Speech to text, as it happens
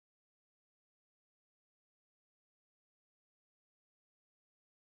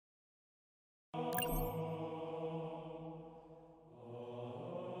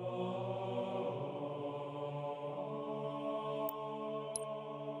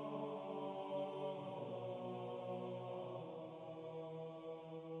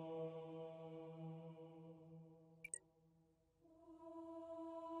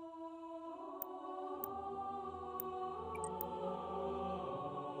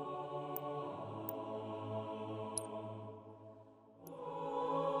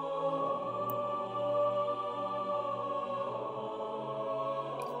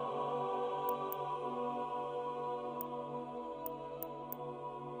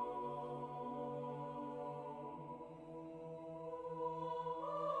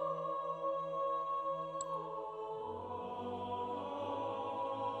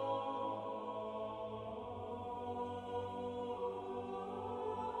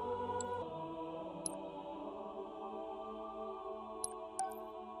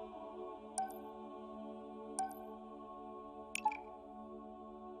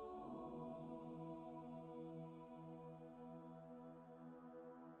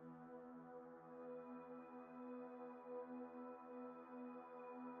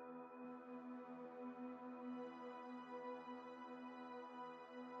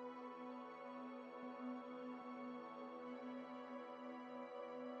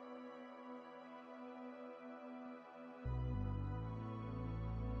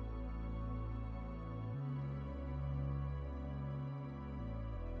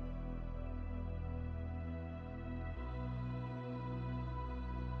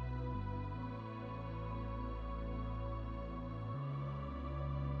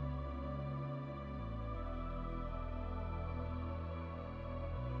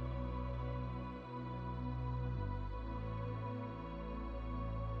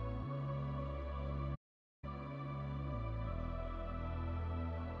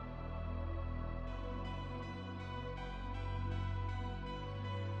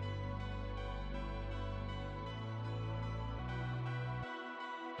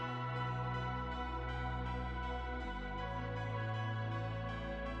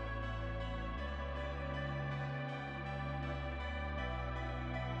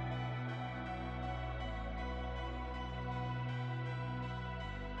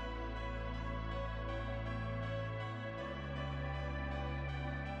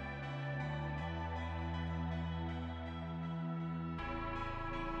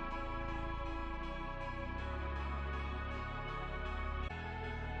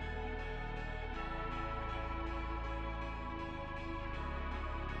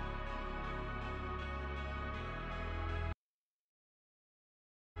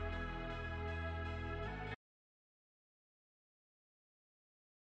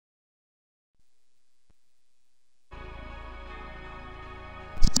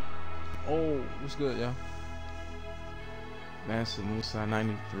Oh, what's good, y'all? Master Musa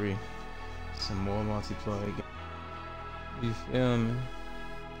 93. Some more multiplayer game. You feel me?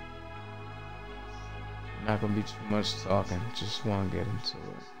 Not gonna be too much talking. Just wanna get into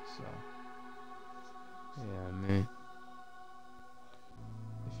it. So, yeah, man.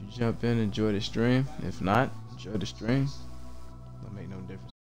 If you jump in, enjoy the stream. If not, enjoy the stream. Don't make no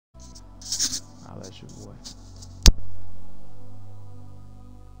difference. I'll let you, boy.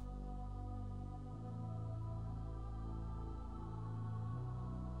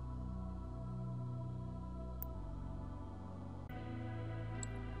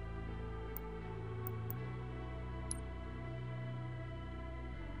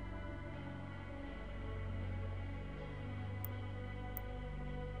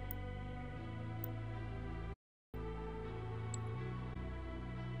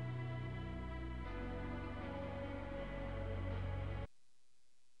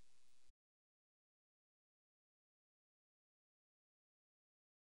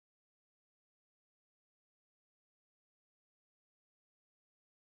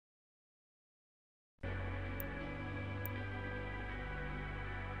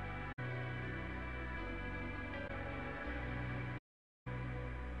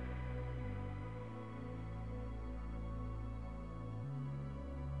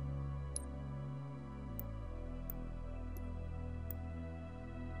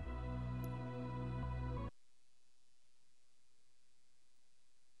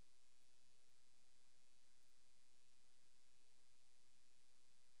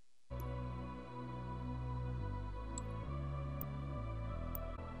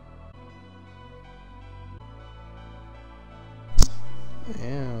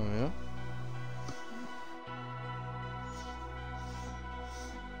 Damn, yeah.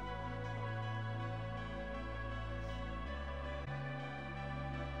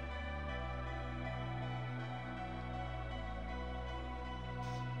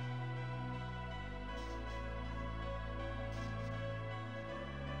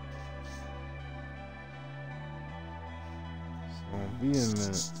 It's gonna be a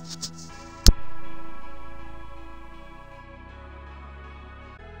minute.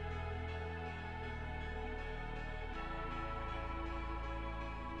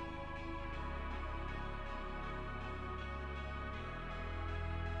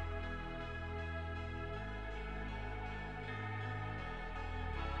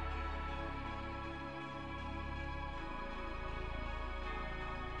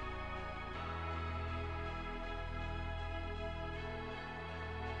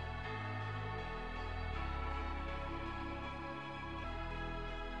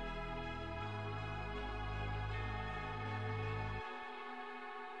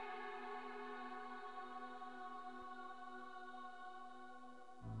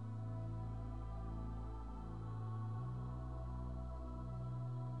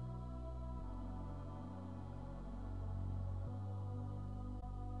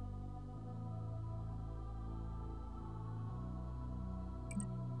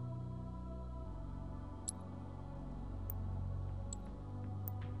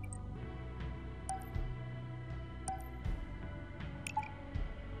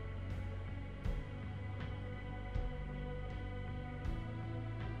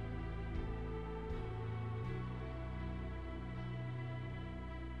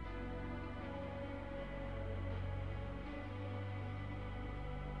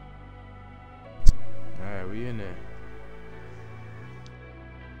 Alright, we in there.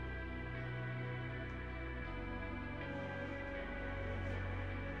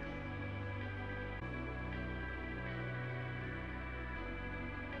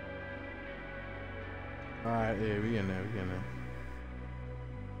 Alright, yeah, we in there, we in there.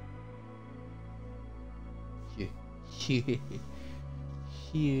 Yeah.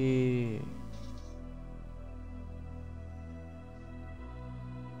 Yeah.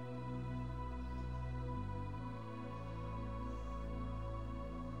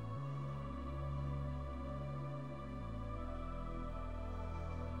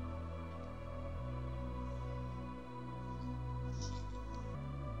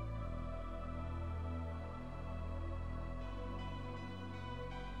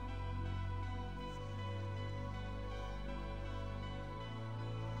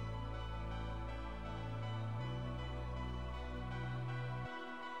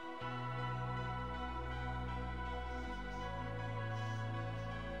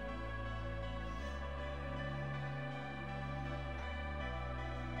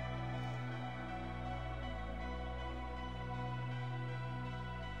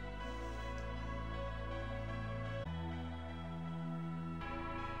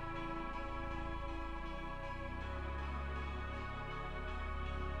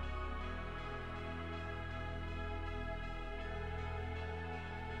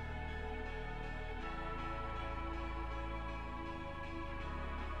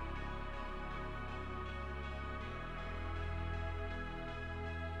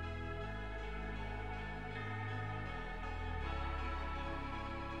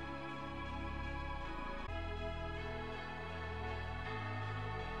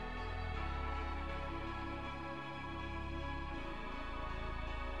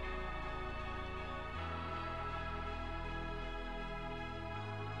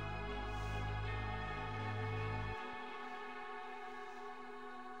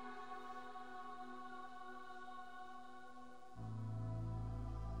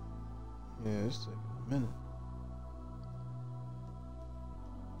 it's taking a minute.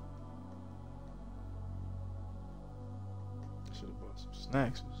 I should have bought some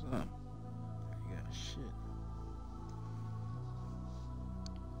snacks or something. I got shit.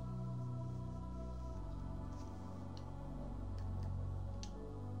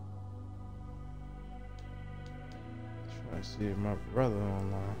 Try to see if my brother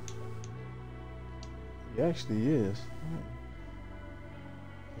online. He actually is.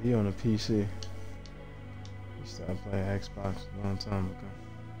 He on a PC. He started playing Xbox a long time ago.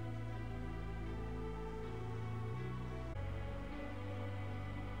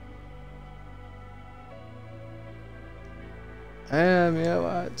 Damn, yeah,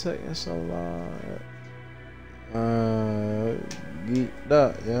 why it taking so long? Geeked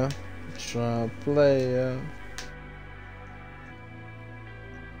up, yeah. Trying to play, yeah.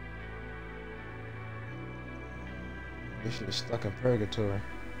 This shit is stuck in purgatory.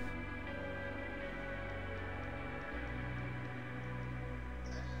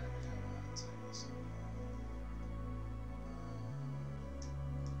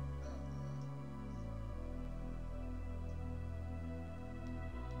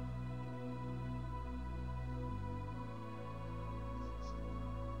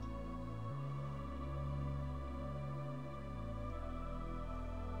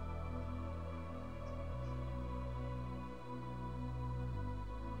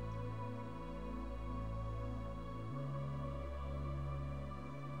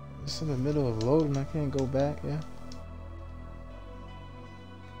 It's in the middle of loading. I can't go back, yeah.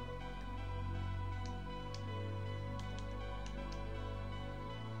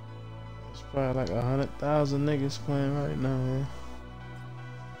 There's probably like 100,000 niggas playing right now, yeah.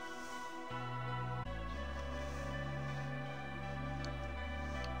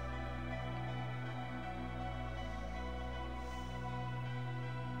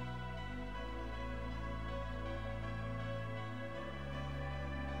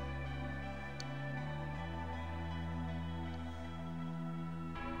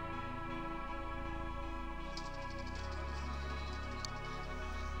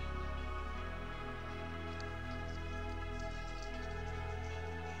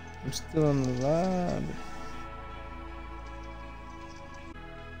 I'm still on the line.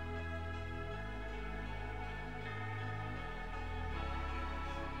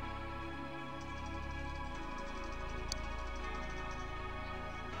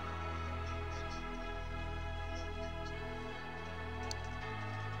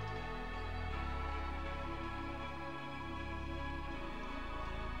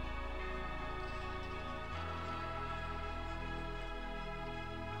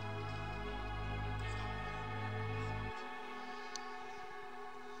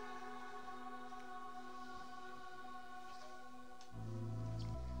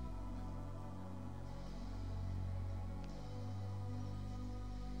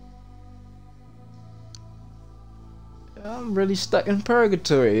 I'm really stuck in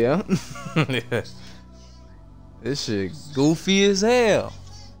purgatory, yeah. Yeah. This shit goofy as hell.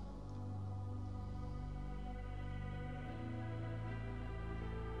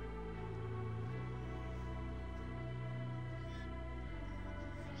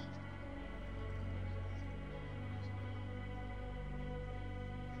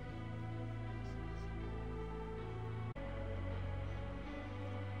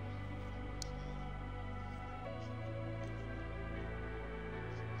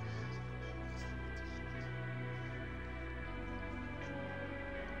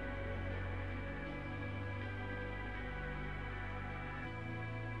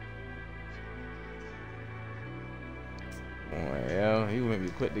 Yeah, he made me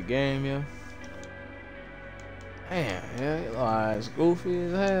quit the game, yeah. Damn, yeah, your eyes goofy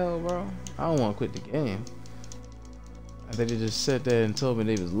as hell, bro. I don't want to quit the game. I think they just sat there and told me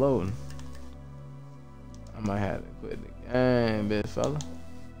they was loading. I might have to quit the game, big fella.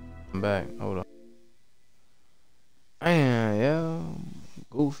 I'm back. Hold on. Damn, yeah,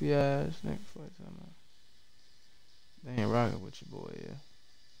 goofy ass nigga. They ain't rocking with your boy, yeah.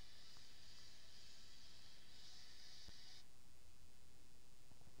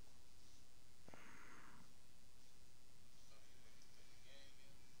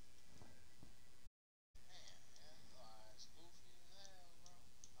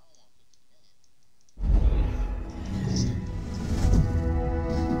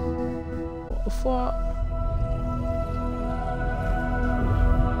 What the fuck?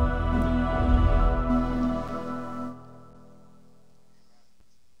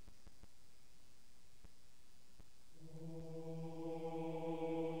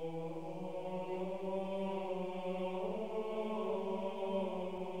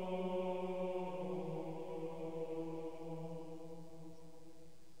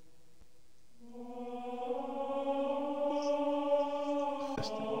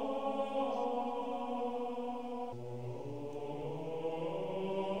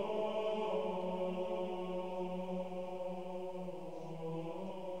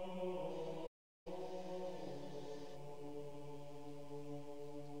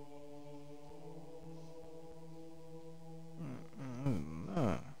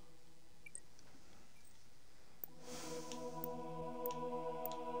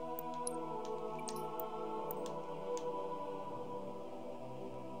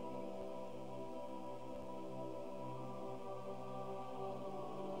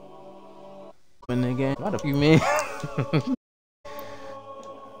 Again, what the you mean?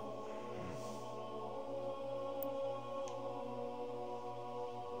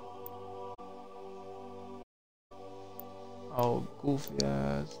 Oh, goofy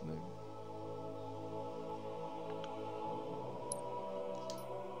ass nigga.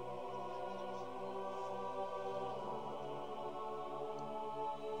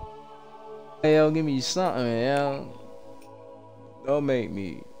 Hey, yo, give me something, yo. Don't make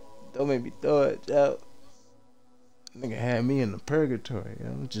me throw it, yo. Nigga had me in the purgatory, yo.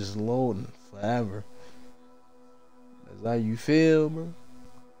 I'm just loading forever. That's how you feel, bro?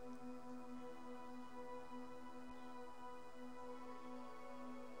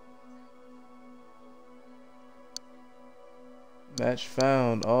 Match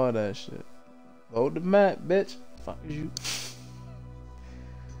found, all that shit. Load the map, bitch. Fuck is you?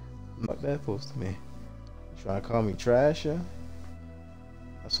 Fuck that supposed to mean? You trying to call me trash, yeah?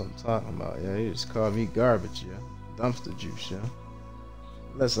 That's what I'm talking about, yeah. You just called me garbage, yeah. Dumpster juice, yeah.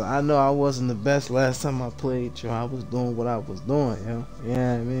 Listen, I know I wasn't the best last time I played, yo. I was doing what I was doing, yo. You know what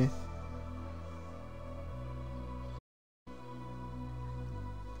I mean?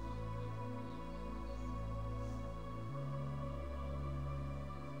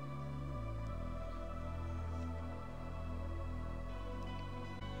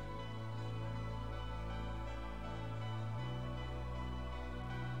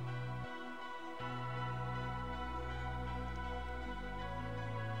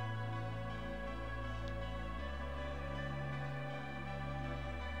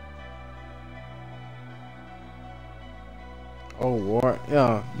 Oh, war.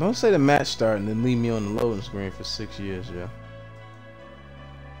 Yeah, don't say the match starting and leave me on the loading screen for 6 years, yeah.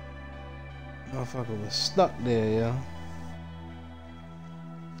 Motherfucker was stuck there, yeah.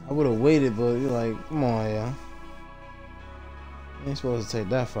 I would have waited, but you're like, come on, yeah. You ain't supposed to take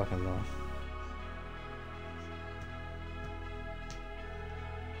that fucking long.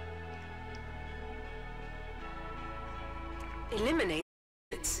 Eliminate.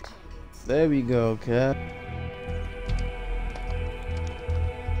 There we go, Cap.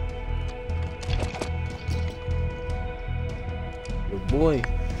 Good boy.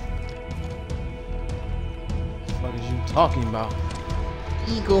 What the fuck is you talking about?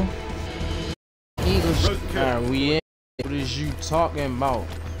 Eagle. Alright, we in. What is you talking about?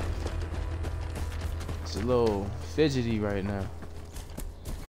 It's a little fidgety right now.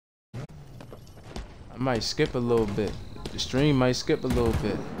 I might skip a little bit. The stream might skip a little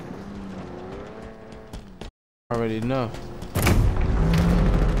bit. I already know. I'm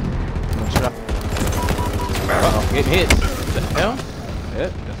gonna try. Uh-oh, get hit. What the hell?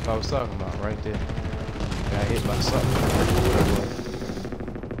 Yep, that's what I was talking about right there. Got hit by something.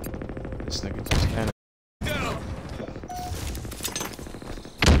 This nigga just kinda.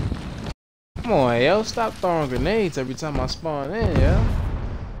 Come on, yo. Stop throwing grenades every time I spawn in, yo.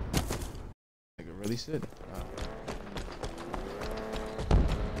 Nigga really said it.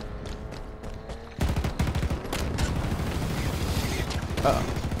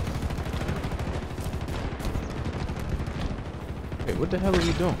 Wait, what the hell are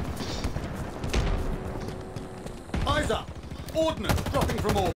we doing? Eyes up! Ordnance dropping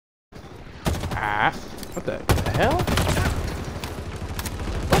from all. Ah, what the hell?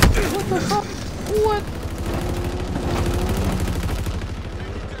 What the fuck? What?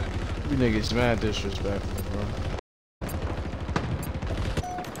 You niggas mad disrespectful, bro.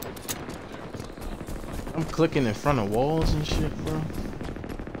 I'm clicking in front of walls and shit, bro.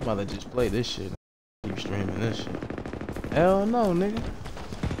 I'm about to just play this shit. Keep streaming this shit. Hell no, nigga.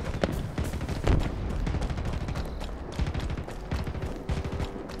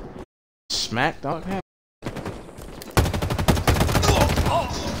 Smack dog.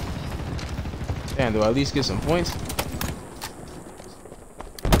 Damn, do I at least get some points?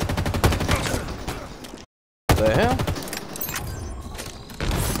 What the hell?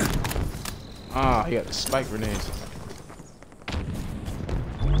 Ah, he got the spike grenades.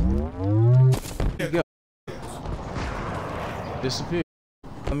 There you go. Disappear.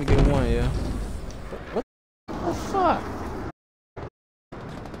 Let me get one, yeah. What the fuck?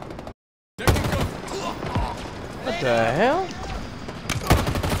 The hell?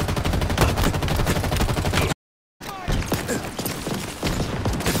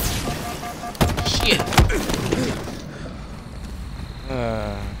 Shit.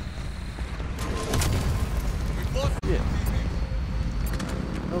 Yeah.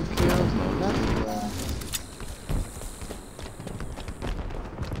 No kills, no nothing.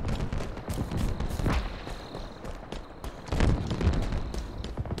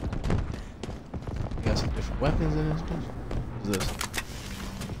 Got some different weapons in this bitch. What's this?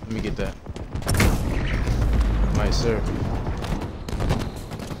 Let me get that. Might serve.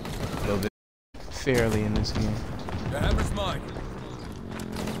 A little bit fairly in this game. The hammer's mine.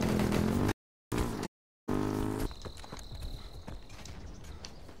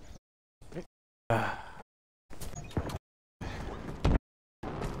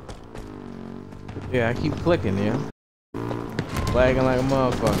 Yeah, I keep clicking, yeah. Lagging like a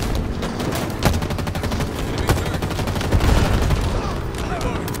motherfucker.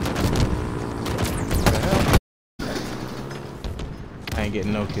 What the hell? I ain't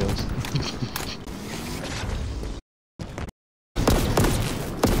getting no kills.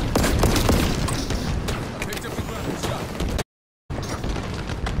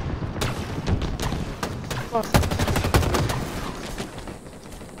 Fuck.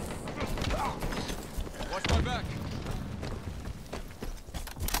 Watch my back.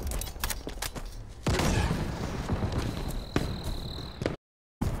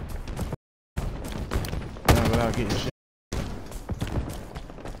 Not without getting shit.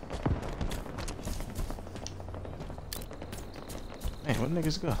 Man, where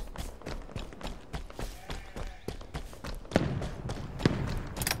niggas go?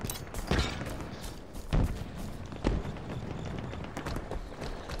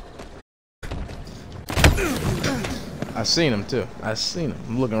 I seen him too. I seen him.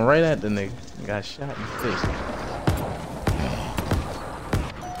 I'm looking right at the nigga. Got shot in the face.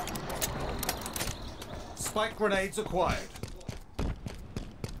 Spike grenades acquired.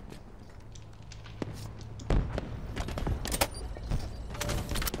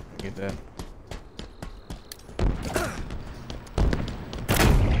 Get that.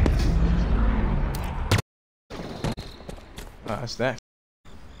 Oh, that's that.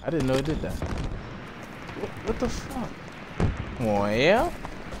 I didn't know it did that. What the fuck? Well,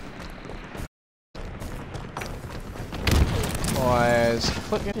 boys,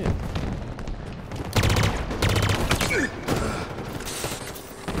 fuck it.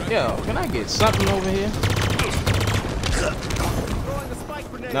 Yo, can I get something over here?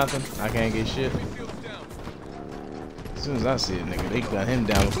 Nothing. I can't get shit. As soon as I see a nigga, they got him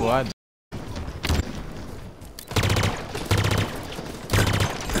down before I do.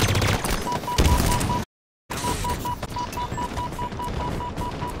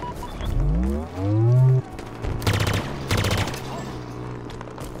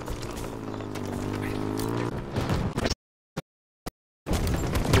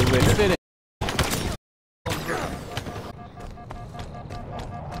 Fit it.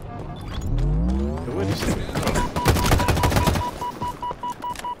 What is it?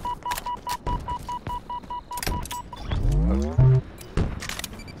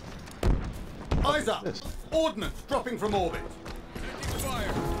 Eyes up! Ordnance dropping from orbit.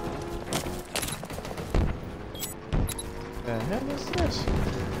 Fire. The hell is this?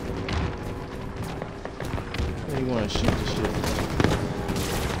 You want to shoot the shit?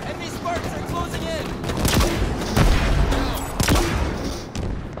 Enemy sparks are closing in.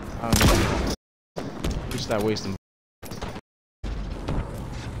 You stop wasting.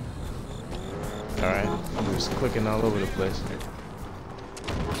 Alright, I'm just clicking all over the place.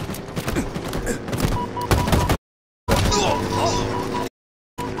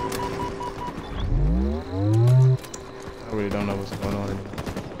 I really don't know what's going on anymore.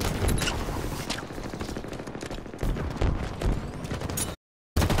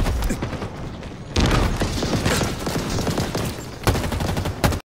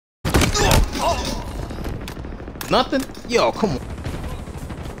 Nothing? Yo, come on.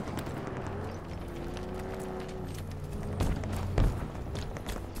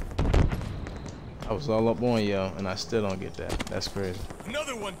 I was all up on yo, and I still don't get that. That's crazy.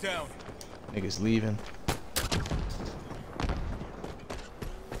 Another one down. Niggas leaving.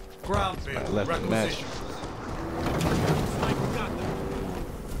 Ground I field. left the match. Requisition.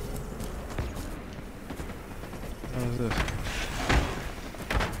 What is this?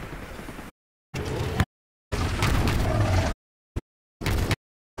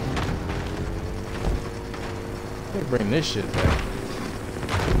 They bring this shit back.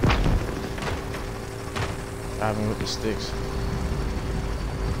 Driving with the sticks.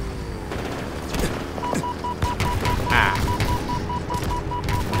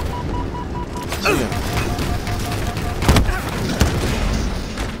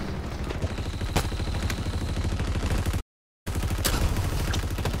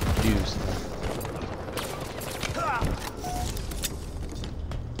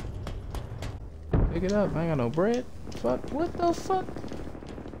 straight up. I ain't got no bread. Fuck. What the fuck?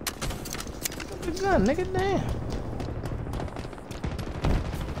 Look at the gun, nigga. Damn.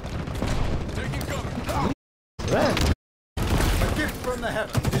 Taking cover. That. A gift from the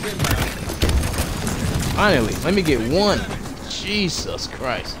heavens is inbound. Finally, let me get one. Jesus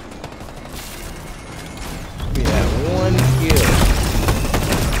Christ. Give me that one kill.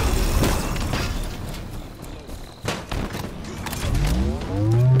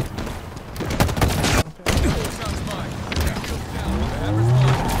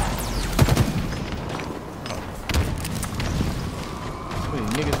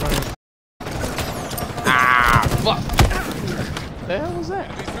 Fuck! What the hell was that?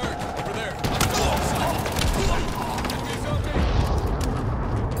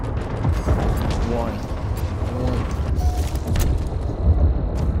 One.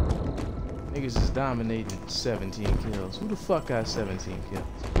 Niggas is dominating 17 kills. Who the fuck got 17 kills?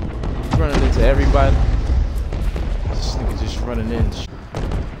 He's running into everybody. This nigga just running in.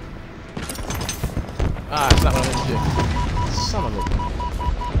 Ah, it's not one of them shit. Son of a.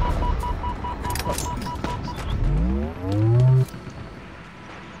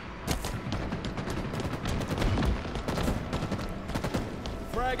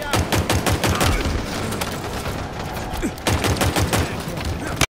 Frag out.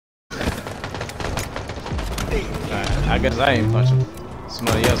 I guess I ain't punching.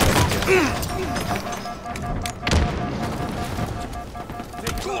 Somebody else got to kill.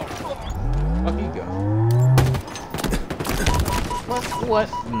 Fuck you go. What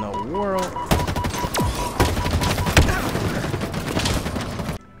in the world?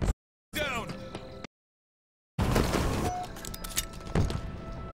 Down.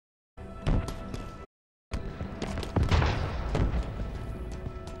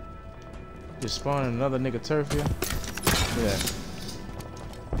 Just spawning another nigga turf here. Yeah.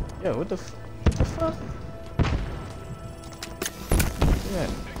 Yo, what the fuck? Yeah.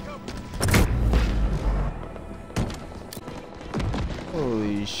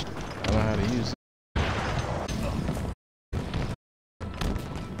 Holy shit. I don't know how to use it.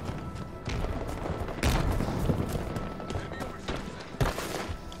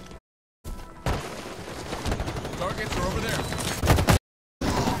 Targets are over there.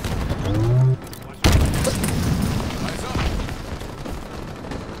 Eyes up.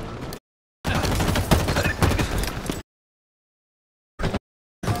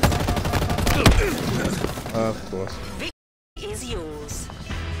 Of course. Is yours.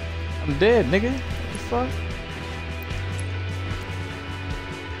 I'm dead, nigga. What the fuck?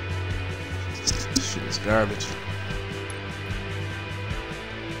 This shit is garbage.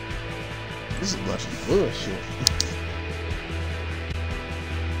 This is a bunch of bullshit.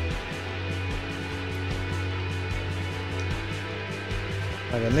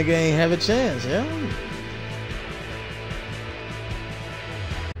 Like a nigga ain't have a chance, yeah?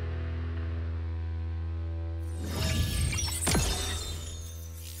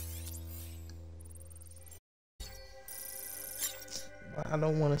 I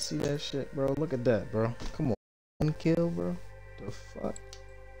don't want to see that shit, bro. Look at that, bro. Come on. One kill, bro. The fuck?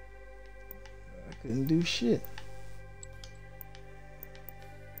 I couldn't do shit.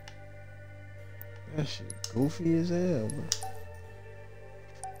 That shit goofy as hell, bro.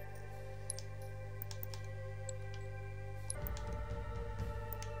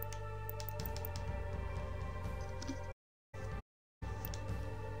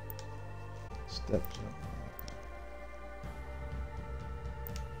 Step jump.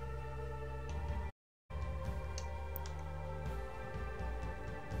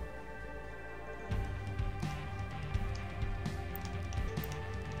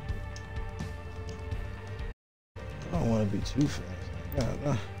 I don't want to be too fast. God,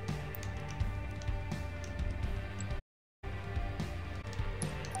 nah.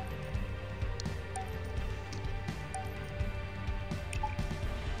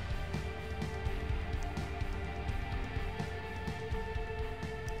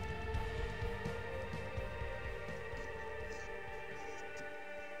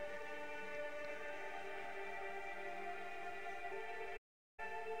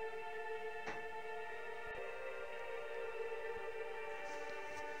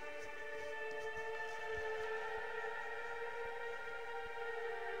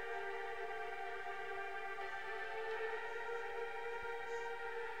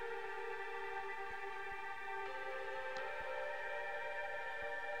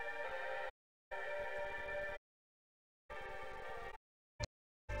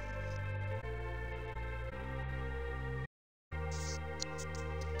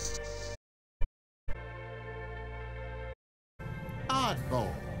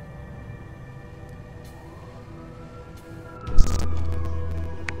 Oddball.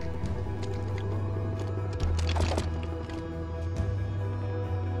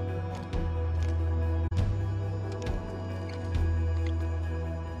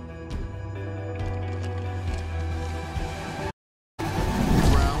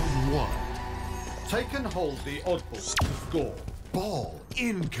 Take and hold the oddball to score. Ball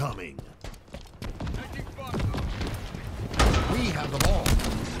incoming. We have the ball.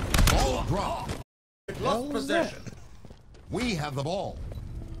 Ball dropped. We've lost possession. We have the ball.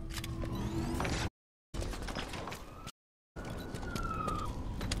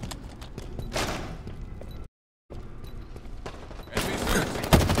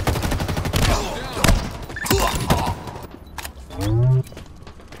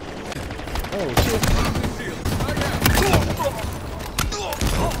 Oh shit.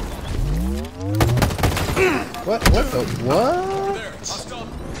 What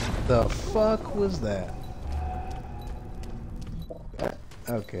the fuck was that?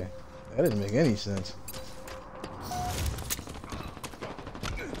 Okay. That didn't make any sense.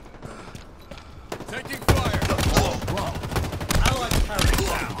 Taking fire. Allied carrier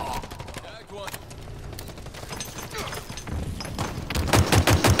down. Tagged one.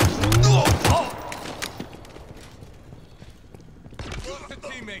 Drop the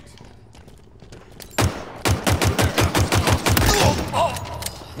teammate.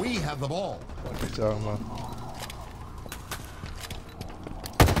 We have the ball. What you talking about?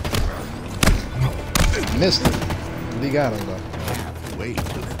 Missed it. But he got him though. Halfway to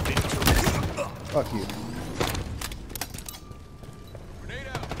victory. Fuck you. Grenade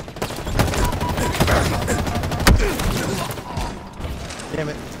out. Damn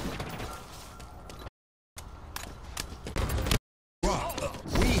it.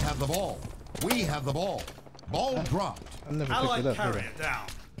 We have the ball. We have the ball. Ball dropped. I never picked Allied it up. carrier Did I? down.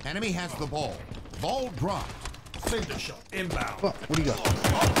 Enemy has the ball. Ball dropped. Cinder shot inbound. Fuck. What do you got?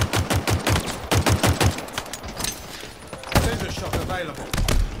 Cinder shot available.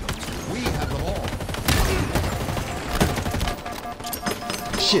 We have the ball.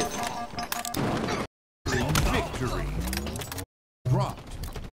 Shit. Victory. Dropped.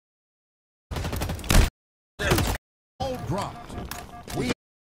 Ball dropped. We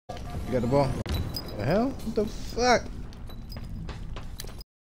You got the ball? The hell? What the fuck?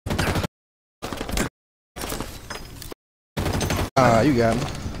 Ah, you got me.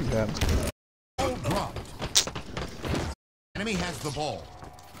 You got me. ball dropped. Enemy has the ball.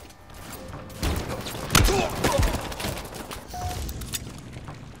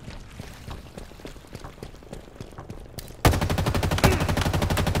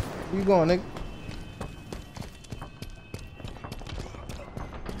 Where you going, nigga?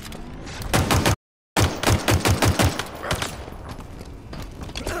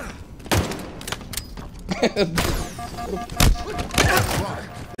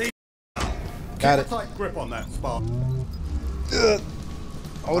 Got it. Tight grip on that spot.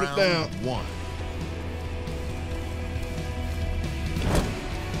 Hold it down. Round one.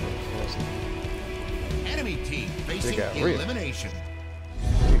 Enemy team facing got real. elimination.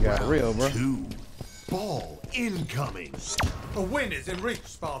 You got real, bro. Two. Ball incoming. A win is in reach,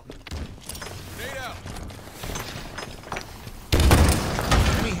 Spartan. Grenade out.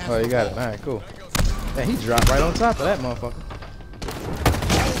 Enemy has Oh, you the got it. ball. All right, cool. Man, he dropped right on top of that motherfucker.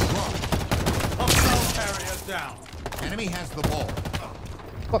 Hostile carrier down. Enemy has the ball.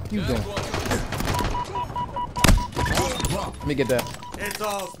 Fuck you doing? Tagged one. Ball dropped. Let me get that. It's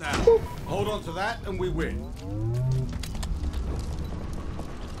ours now. Hold on to that and we win.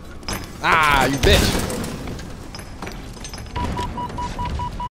 Ah, you bitch.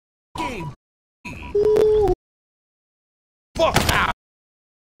 Game Fuck. Ah.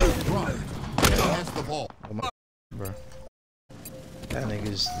 dropped. Enemy has the ball. Bro. That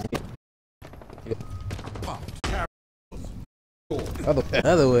nigga's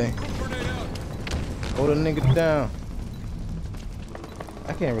other way. Grenade out. Hold a nigga down.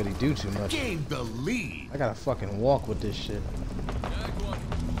 I can't really do too much. Gained the lead. I gotta fucking walk with this shit. Tagged one.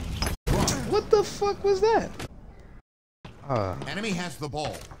 What the fuck was that? Ah, Enemy has the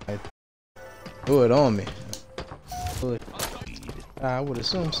ball. threw it on me. I would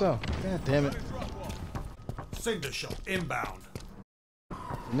assume so. God damn it. Cinder shot inbound. The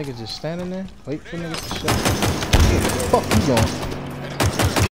nigga just standing there? Wait for niggas to shut. Fuck you going?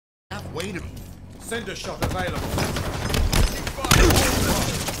 Halfway to Cinder shot available.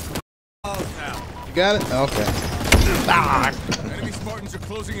 Ours now. You got it? Okay. Ah. Enemy Spartans are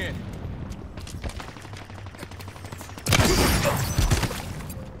closing in.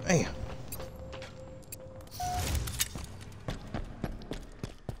 Damn.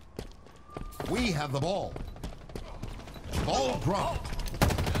 we have the ball. Ball dropped.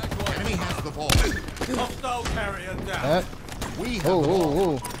 Tagged one. Enemy has the ball. Hostile carrier down. That. We have Whoa, the ball.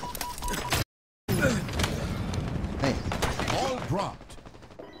 whoa, whoa. Hey. Ball dropped.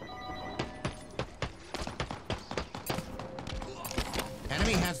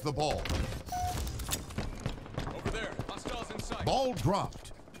 Enemy has the ball. Ball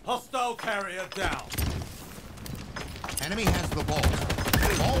dropped. Hostile carrier down. Enemy has the ball.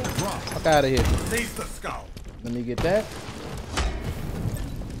 Ball dropped. Fuck out of here. Seize the skull. Let me get that.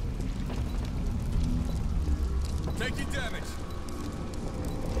 Taking damage.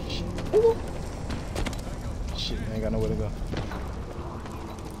 Shit, I ain't got nowhere to go.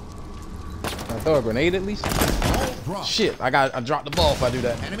 Can I throw a grenade at least? Ball dropped. Shit, I dropped the ball if I do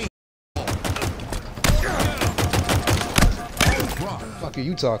that. Enemy. Ball dropped. Fuck are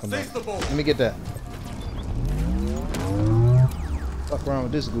you talking about? Seize the ball. Let me get that. Fuck around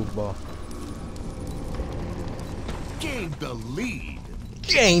with this goofball. Gained the lead.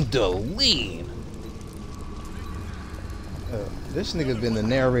 Gained the lead. This nigga's been the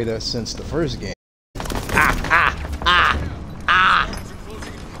narrator since the first game.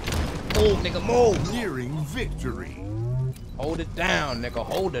 Move, nigga, move. Nearing victory. Hold it down, nigga.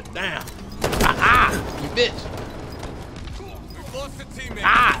 Hold it down. You bitch. We've lost a teammate.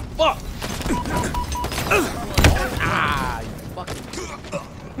 Fuck. You fucking.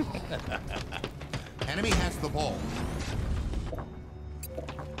 Enemy has the ball.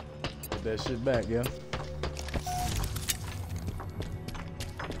 Put that shit back, yeah.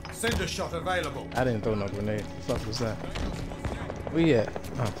 Cinder shot available. I didn't throw no grenade. The fuck was that? Where you at?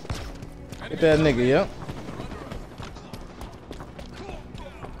 Oh. Get that nigga, yep.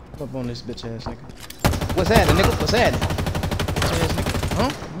 Up on this bitch ass nigga. What's happening, nigga? What's happening? Bitch ass nigga. Huh?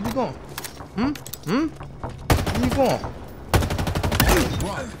 Where you going? Where you going?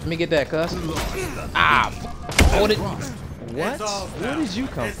 Let me get that, cuz. Hold it. What? It's ours Where now. did you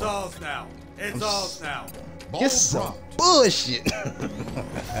come It's from? ours now. It's ours now. Ball Get some dropped. bullshit.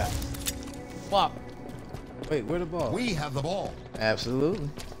 Fuck. Wait, where the ball? We have the ball. Absolutely.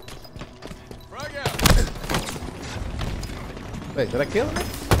 Frag out. Wait, did I kill him?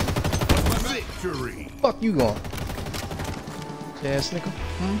 Victory. Fuck you going? Ass nigga.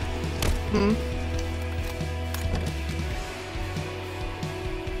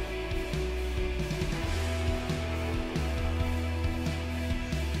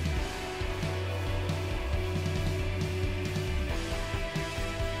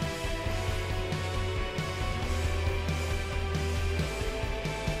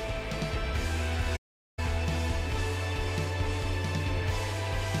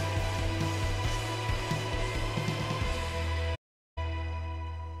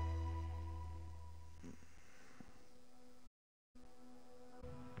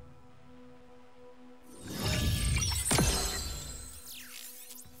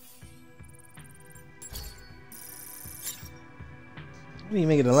 We ain't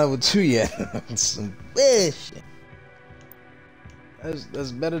making it to level 2 yet. Some bullshit.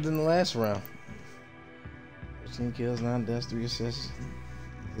 That's better than the last round. 13 kills, 9 deaths, 3 assists.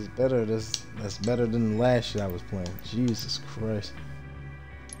 It's better. That's better than the last shit I was playing. Jesus Christ.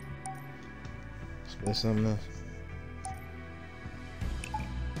 Let's play something else.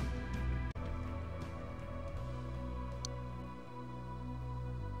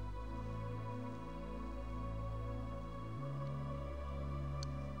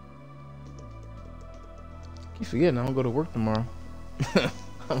 You forgetting I don't go to work tomorrow.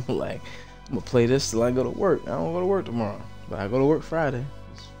 I'm gonna play this till I go to work. I don't go to work tomorrow, but I go to work Friday.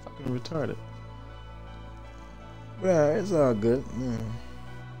 It's fucking retarded. But alright, it's all good.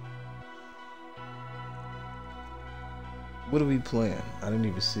 What are we playing? I didn't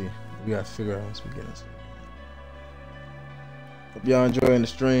even see. We gotta figure out once we get into it. Hope y'all enjoying the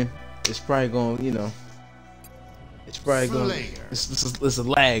stream. It's probably going, you know. It's probably going. It's a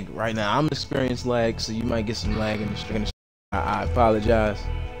lag right now. I'm experiencing lag, so you might get some lag in the stream. I apologize.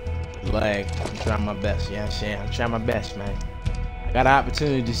 Lag. I'm trying my best. Yeah, I'm trying my best, man. I got an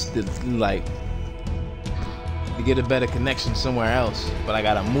opportunity just to get a better connection somewhere else, but I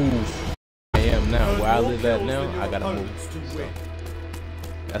gotta move. I am now where I live at now. I gotta move. So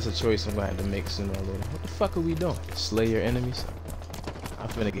that's a choice I'm gonna have to make sooner or later. What the fuck are we doing? Slay your enemies? I'm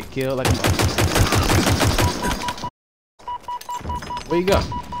finna get killed like a motherfucker. Where you go?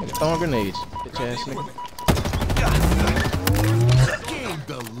 Nigga throwing grenades. Bitch ass nigga. Gained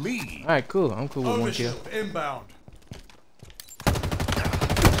the lead. Alright, cool. I'm cool with one kill. Overshield inbound.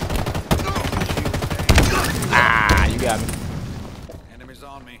 You got me. Enemies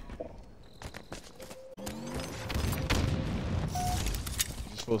on me.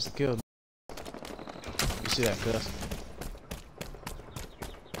 You're supposed to kill. You see that, cuz?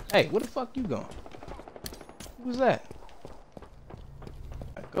 Hey, where the fuck you going? Who was that?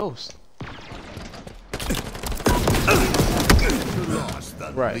 A ghost. Lost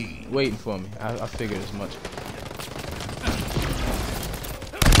the Right, lead. waiting for me. I figured as much.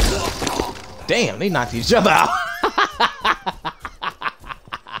 Damn, they knocked each other out.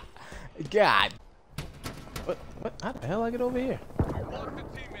 God. What? How the hell I get over here?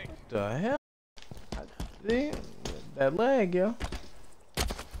 The hell? See? That leg, yo.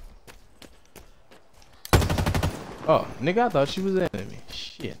 Oh, nigga, I thought she was an enemy.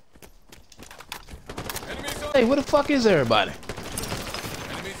 Shit. Hey, where the fuck is everybody?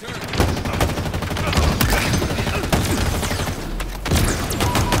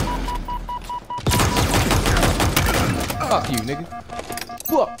 Fuck you, nigga.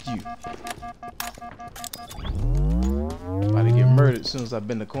 Fuck you. About to get murdered as soon as I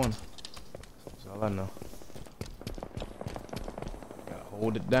bend the corner. That's all I know. Gotta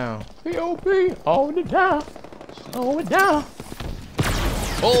hold it down. P.O.P. Hold it down. Slow it down.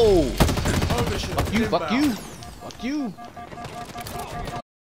 Oh! Fuck you, fuck you. Fuck you.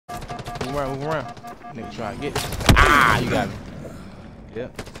 Move around, move around. Nigga try to get it. Ah, you got me.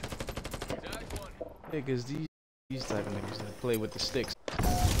 Yep. Yeah, cause these type of niggas that play with the sticks.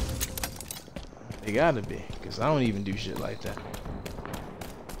 They gotta be, cause I don't even do shit like that.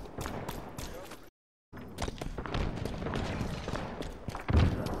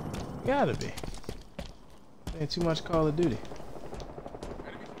 Gotta be. Ain't too much Call of Duty.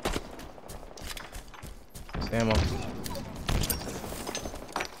 It's ammo.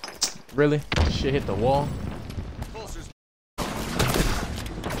 Really? Shit hit the wall.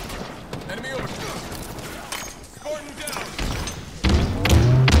 Enemy over. Spartan down.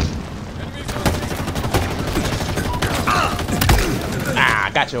 Enemies on me. Ah, I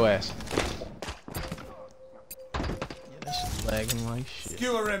got your ass. Yeah, that shit's lagging like shit.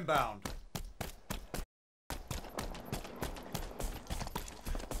 Skewer inbound.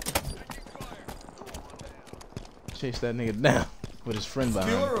 Chase that nigga down with his friend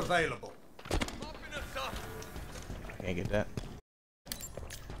behind Skewer him. available. Can't get that.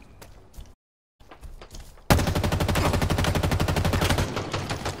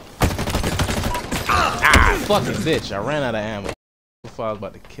 Ah, fucking bitch. I ran out of ammo before I was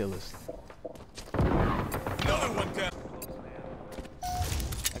about to kill us. Another one down.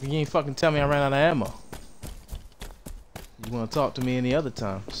 You ain't fucking tell me I ran out of ammo. You wanna talk to me any other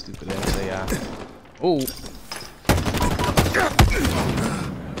time, stupid ass AI. Oh.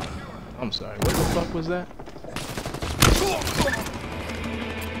 I'm sorry, what the fuck was that?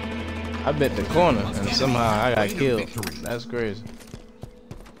 I bet the corner and somehow I got killed. That's crazy.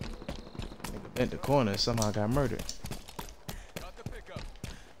 Nigga bent the corner and somehow I got murdered. Got the pickup.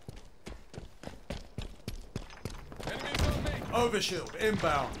 Enemies on me. Overshield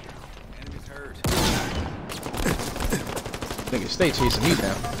inbound. Enemies hurt. Nigga stay chasing me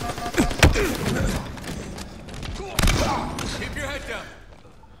down. Keep your head down.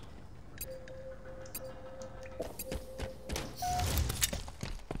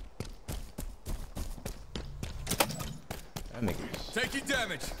 That nigga. Taking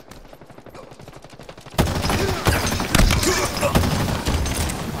damage.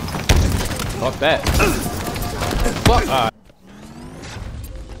 Fuck that. Fuck.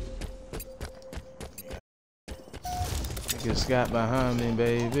 Nigga Scott behind me,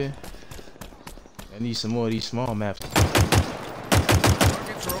 baby. I need some more of these small maps.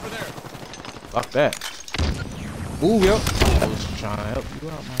 Targets are over there. Fuck that. Ooh, yo. I was trying to help you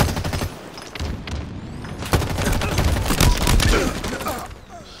out, man.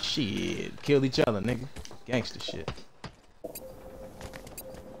 Shit. Kill each other, nigga. Gangster shit.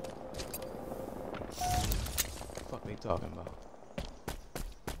 Fuck they talking about?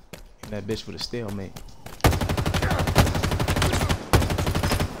 And that bitch with a stalemate.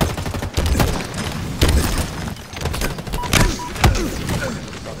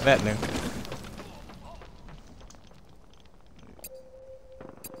 Fuck that nigga.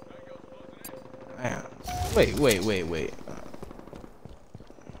 Man. Wait.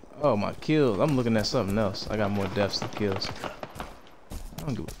 Oh, my kills. I'm looking at something else. I got more deaths than kills. I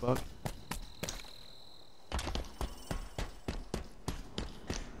don't give a fuck.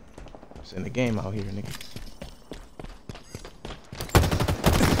 It's in the game out here, nigga.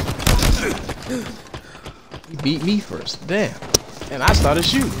 He beat me first. Damn. And I started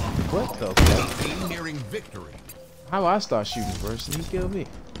shooting. What the fuck? Team nearing victory. How I start shooting first and he killed me?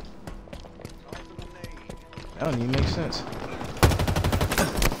 That don't even make sense.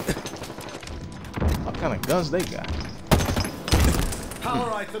 What kind of guns they got?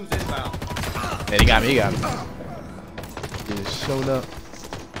 Power items inbound. Yeah, he got me, He just showed up.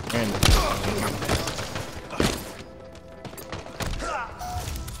 Random.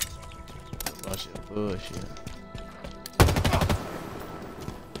 Bunch of bullshit.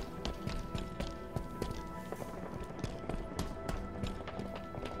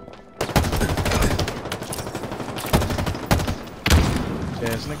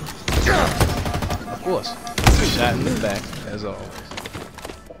 Ass nigga. Of course. Shot in the back, as always.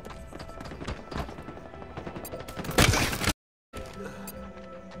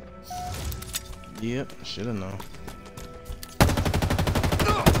 Yep, should've known.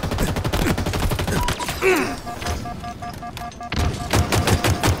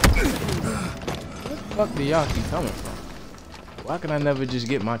 Where the fuck do y'all keep coming from? Why can I never just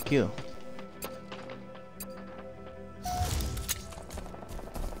get my kill?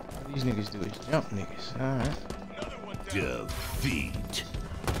 All these niggas do is jump niggas. Alright. Defeat.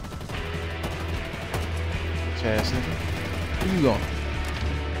 Bitch ass nigga. Where you going?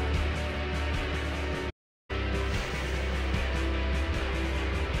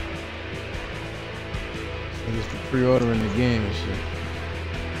 Niggas for pre-ordering the game and shit.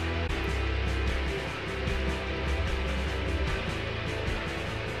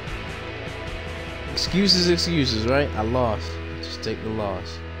 Excuses, right? I lost. Just take the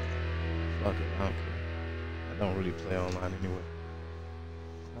loss. Fuck it, I don't care. I don't really play online anyway.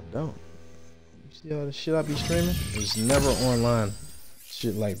 I don't. You see all the shit I be streaming? It's never online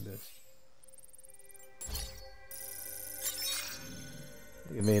shit like this.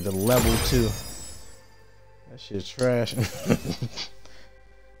 They made the level 2. That shit's trash.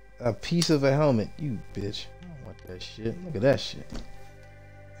 A piece of a helmet, you bitch. I don't want that shit. Look at that shit.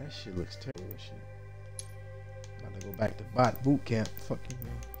 That shit looks terrible shit. About to go back to bot boot camp. Fuck you,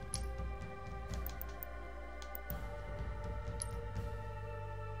 man.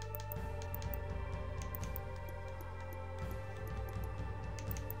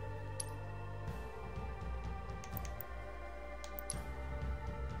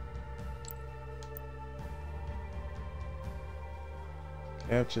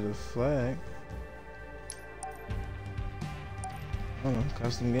 Capture the flag. Oh,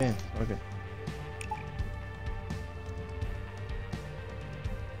 custom game. Okay.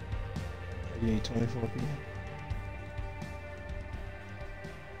 You need 24 people.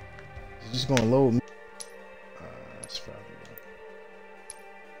 It's just gonna load me. That's probably right.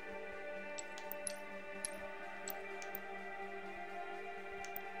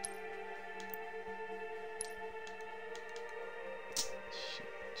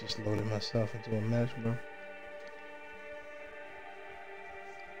 Just loaded myself into a match, bro.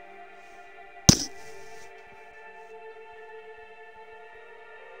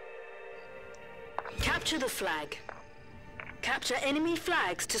 Capture the flag. Capture enemy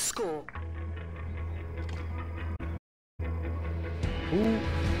flags to score. Ooh.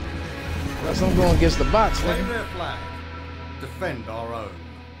 That's I'm going against the bots, Claim nigga. their flag. Defend our own.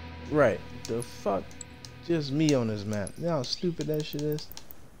 Right. The fuck? Just me on this map. You know how stupid that shit is?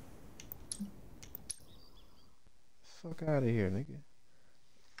 Fuck out of here, nigga.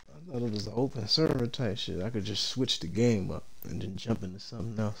 I thought it was an open server type shit. I could just switch the game up and then jump into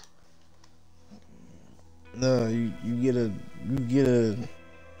something else. No, you get a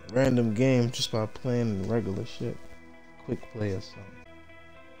random game just by playing regular shit. Quick play or something.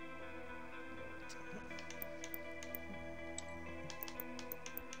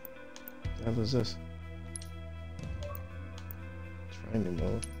 What the hell is this? Training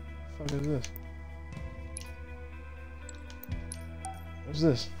mode. What the fuck is this? What's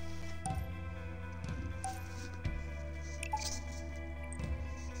this?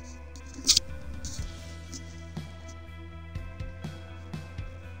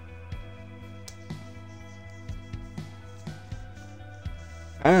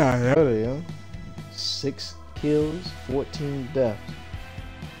 Ah, there they go. 6 kills, 14 deaths.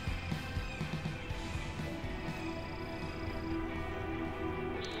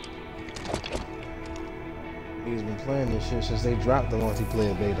 He's been playing this shit since they dropped the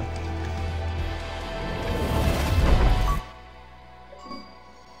multiplayer beta.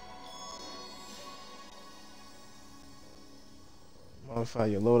 Modify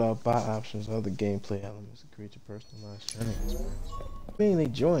your loadout bot options, other gameplay elements to create your personalized training experience. I mean, they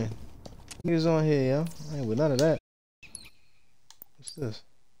join. Niggas on here, yo. I ain't with none of that. What's this?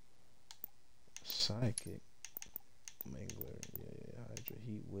 Sidekick. Mangler. Yeah. Hydra.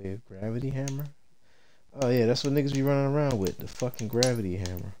 Heat wave. Gravity hammer. Oh yeah, that's what niggas be running around with. The fucking gravity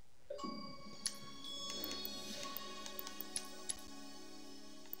hammer.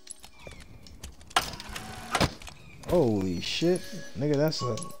 Holy shit. Nigga, that's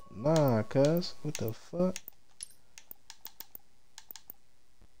a... Nah, cuz. What the fuck?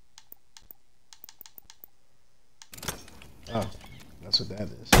 Oh, that's what that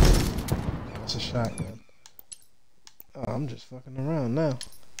is. That's a shotgun. Oh, I'm just fucking around now.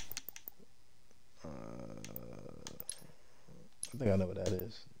 I think I know what that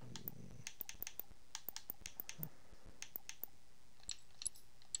is.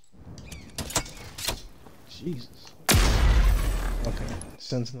 Jesus. Okay,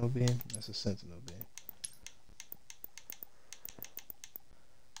 sentinel beam. That's a sentinel beam.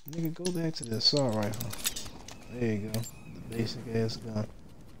 Nigga, go back to the assault rifle. There you go. The basic ass gun.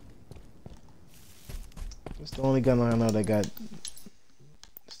 That's the only gun I know that got.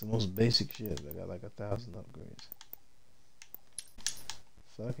 It's the most basic shit. They got like 1,000 upgrades.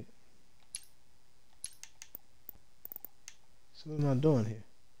 Fuck it. So what am I doing here?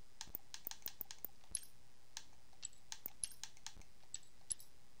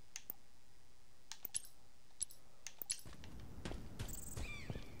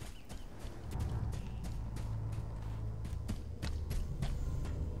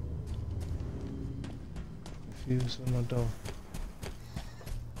 Confused. What am I doing?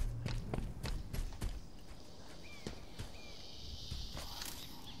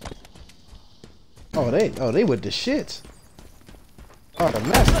 Oh, they with the shits. Oh, the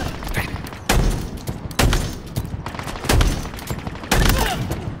mess.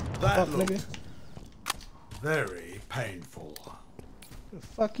 That Fuck, looked nigga. very painful. Where the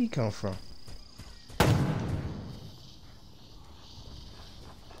fuck he come from?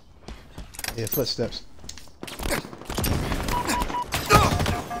 Yeah, footsteps.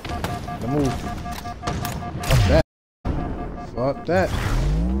 The move. Fuck that. Fuck that.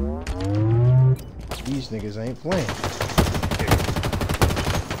 These niggas ain't playing.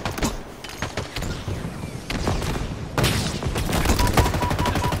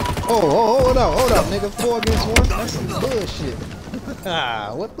 Oh, hold up, nigga. 4 against 1? That's some bullshit.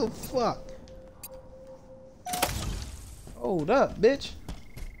 Ah, what the fuck? Hold up, bitch.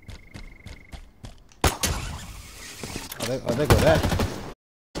 Oh, they go that.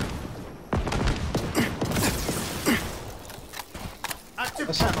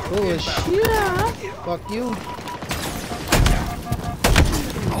 That's some bullshit. Fuck you.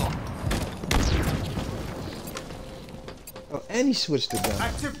 Oh, and he switched the gun.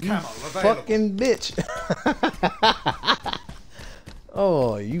 Active You camo available. fucking bitch.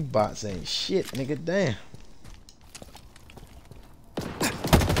 Oh, you bots ain't shit, nigga. Damn.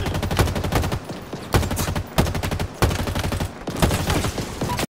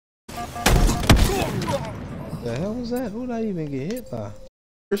 The hell was that? Who did I even get hit by?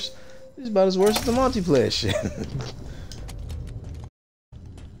 This is about as worse as the multiplayer shit.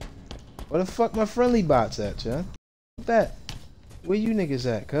 Where the fuck my friendly bots at, yeah? What that? Where you niggas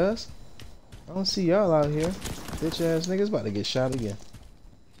at, cuz? I don't see y'all out here. Bitch ass niggas about to get shot again.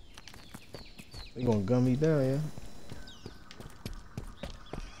 They gonna gun me down, yeah?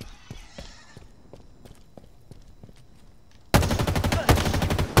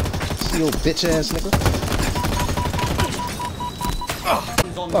 See old bitch ass nigga?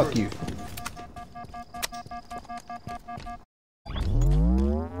 Fuck you.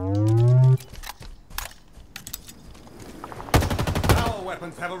 Our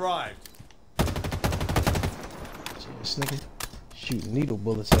weapons have arrived. This nigga shooting needle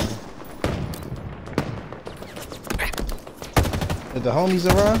bullets at me. Is the homies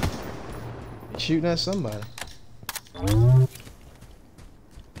around? They shooting at somebody.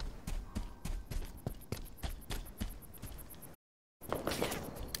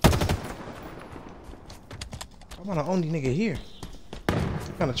 I'm not the only nigga here.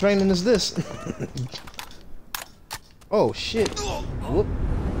 What kind of training is this? Oh shit. Whoop.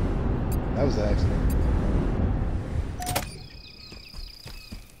 That was an accident.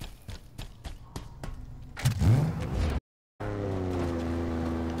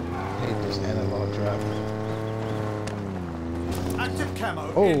 I hate this analog driving. Active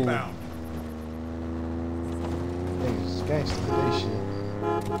camo Oh. inbound. Niggas gangsta for that shit.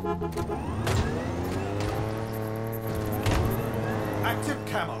 Active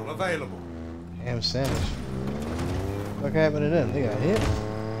camo available. Ham sandwich. What happened to them? They got hit?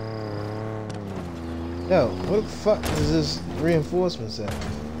 Yo, what the fuck is this reinforcements at?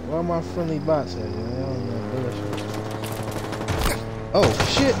 Where are my friendly bots at? They don't know bullshit. Oh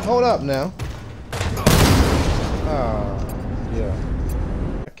shit, hold up now. Oh, yeah.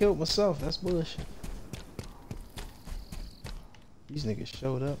 I killed myself, that's bullshit. These niggas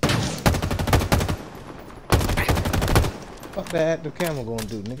showed up. Fuck that active camo gonna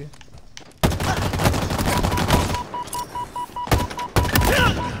do, nigga.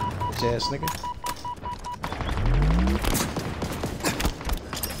 Bitch ass nigga.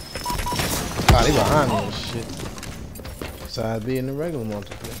 Ah, they behind me and shit. Besides being the regular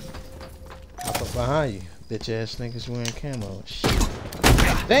multiplayer. Hop up behind you. Bitch ass niggas wearing camo and shit.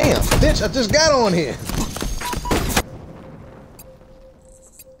 Damn, bitch, I just got on here.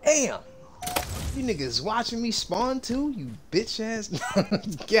 Damn. You niggas watching me spawn too? You bitch ass.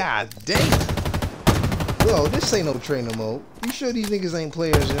 God damn. Yo, this ain't no trainer mode. You sure these niggas ain't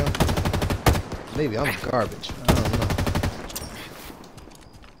players, yo? Maybe I'm garbage. I don't know.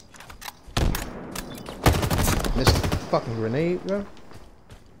 Missed the fucking grenade, bro.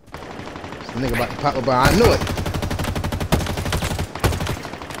 This nigga about to pop up, I knew it.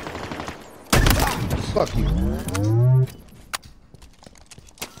 Fuck you.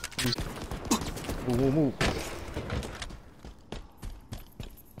 Move, move.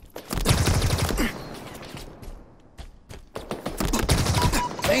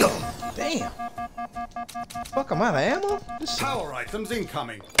 Damn. Fuck, I'm out of ammo? This Power items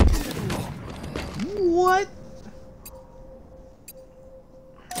incoming. What?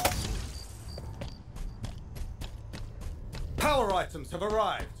 Power items have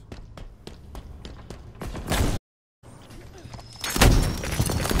arrived.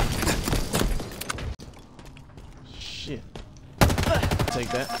 Shit. Take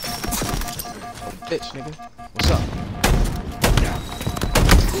that. Oh, bitch, nigga. What's up?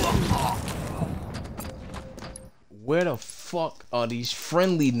 Where the fuck are these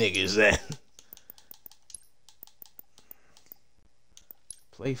friendly niggas at?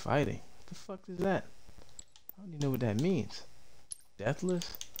 Play fighting. What the fuck is that? I don't even know what that means.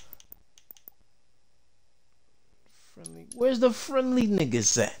 Deathless? Friendly. Where's the friendly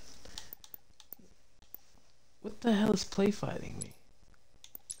niggas at? What the hell is play fighting mean?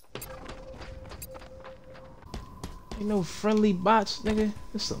 Ain't no friendly bots, nigga.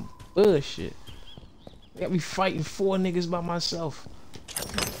 That's some bullshit. They got me fighting 4 niggas by myself.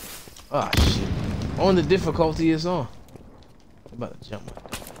 Ah, shit. On the difficulty is on. I'm about to jump my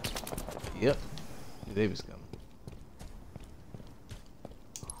dog. Yep. They was coming.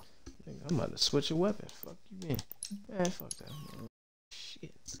 I'm about to switch a weapon. Fuck you, man. Man, fuck that. Man.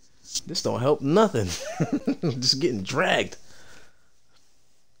 Shit. This don't help nothing. Just getting dragged.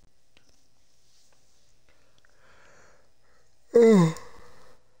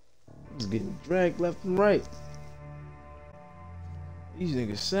 Just getting dragged left and right. These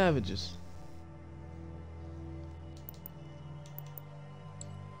niggas savages.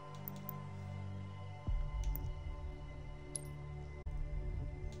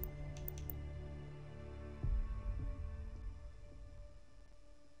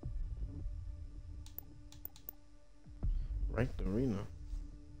 Ranked arena.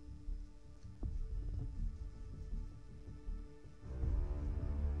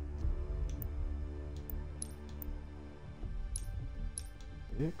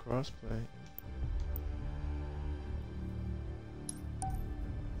 Yeah, crossplay.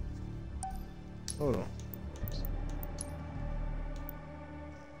 Hold on.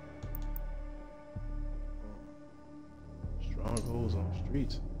 Strongholds on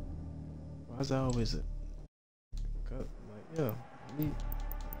streets. Why is that always it? Like, yeah,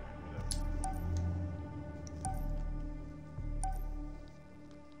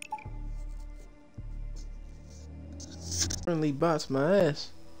 friendly bots my ass.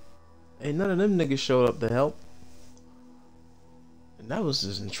 Ain't none of them niggas showed up to help. And that was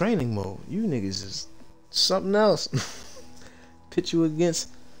just in training mode. You niggas is something else. Pit you against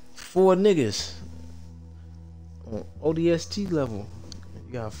 4 niggas on ODST level.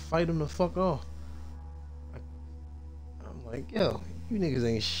 You gotta fight them the fuck off. I'm like, yo, you niggas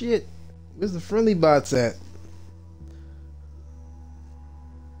ain't shit. Where's the friendly bots at?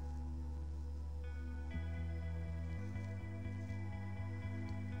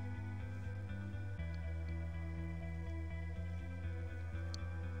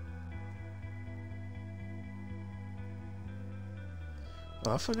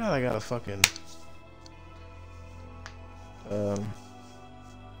 Oh, I forgot I got a fucking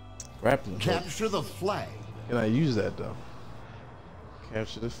grappling hook. Capture the flag. Can I use that though?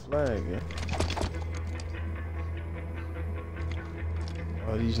 Capture the flag, yeah.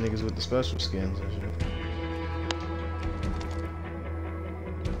 All these niggas with the special skins and shit.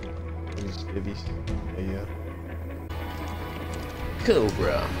 These skibbies. Yeah. Cool,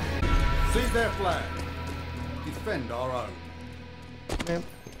 bro. Seize their flag. Defend our own. Man,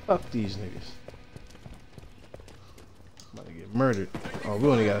 fuck these niggas. I'm about to get murdered. Oh, we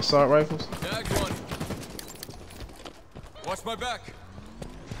only got assault rifles? Tagged one. Watch my back.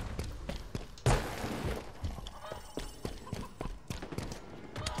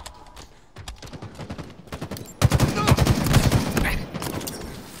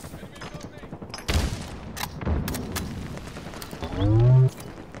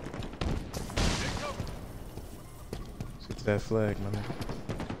 That flag, my nigga.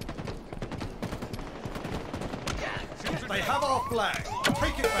 They have our flag.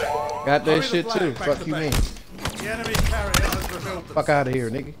 Take it back. Got that Carry shit the flag too. back Fuck to you, base. mean. The enemy carrier has revealed Fuck out of here,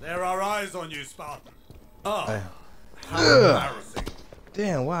 nigga. There are eyes on you, Spartan. Oh, how embarrassing.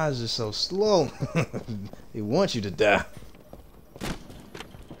 Damn, why is it so slow? They want you to die.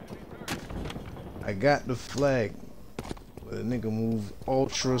 I got the flag. But the nigga move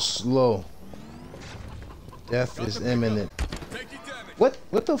ultra slow. Death is imminent. Take your damage.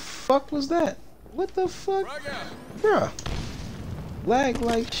 What the fuck was that? What the fuck? Frag out. Bruh. Lag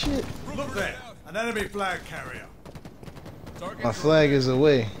like shit. Look there, an enemy flag carrier. Target My flag is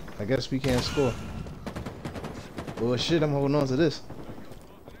away. I guess we can't score. Well shit, I'm holding on to this.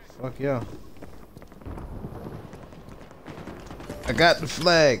 Fuck y'all. I got the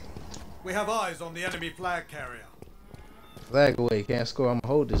flag. We have eyes on the enemy flag carrier. Flag away, can't score. I'm gonna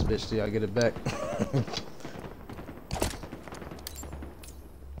hold this bitch till I get it back.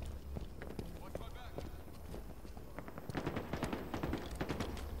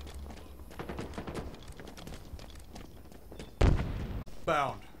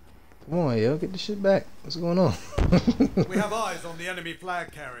 Bound. Come on, yo, get the shit back. What's going on? We have eyes on the enemy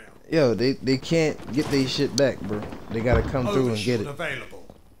flag carrier. Yo, they can't get their shit back, bro. They gotta come through and get Overshield it. available.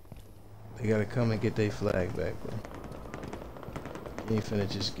 They gotta come and get their flag back, bro. You ain't finna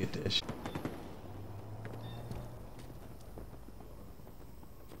just get that shit.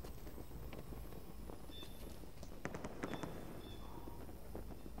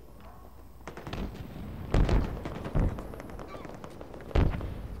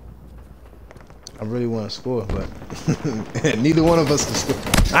 I really want to score, but neither one of us can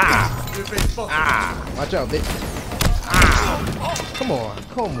score. Ah! You've been spotted. Ah! Watch out, bitch. Ah! Come on,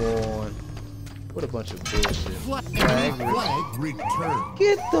 come on. What a bunch of bullshit. Flag returned.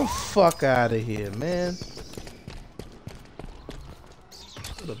 Get the fuck out of here, man.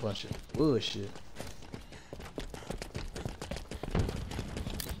 What a bunch of bullshit.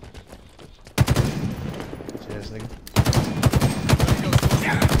 Bitch ass nigga.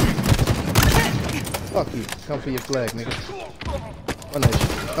 Fuck you. Come for your flag, nigga. Run that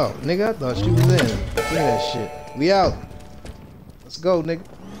shit. Oh, nigga, I thought you was in. Give me that shit. We out. Let's go, nigga.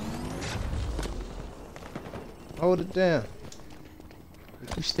 Hold it down. You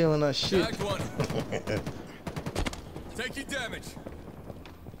keep stealing our shit. Tagged one. Take your damage.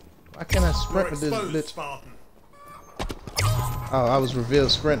 Why can't I sprint You're with this exposed, bitch? Spartan. Oh, I was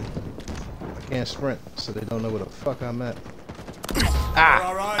revealed sprinting. I can't sprint, so they don't know where the fuck I'm at. There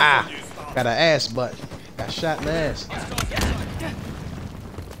are eyes on you, Spartan. Got an ass butt. Got shot in the ass.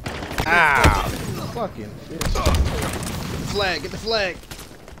 Ah! Fucking bitch. Get the flag, get the flag.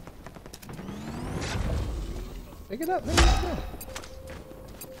 Pick it up, man. Let's go.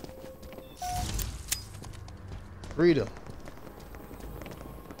 Freedom.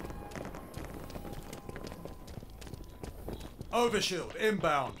 Overshield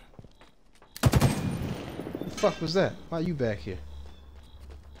inbound. What the fuck was that? Why you back here?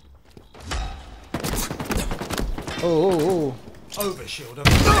 Oh. Overshield Where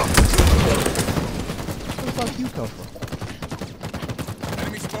the fuck you come from?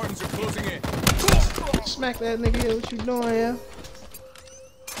 Enemy Spartans are closing in. Smack that nigga here. What you doing, yeah?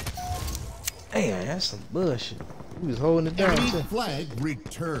 Damn, that's some bullshit. He was holding it down, Enemy too. flag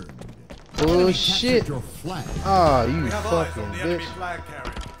returned. Bullshit. Captured your flag. Oh, you We have eyes fucking on the enemy bitch. flag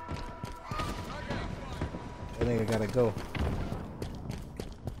carrier. That nigga gotta go.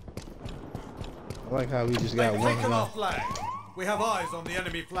 I like how we just got They've one taken our left. flag. We have eyes on the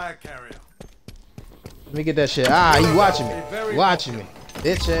enemy flag carrier. Let me get that shit. Ah, he watching me. Watching me.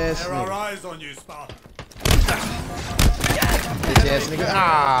 Bitch ass There are nigga. eyes on you, Spartan. Bitch ass nigga.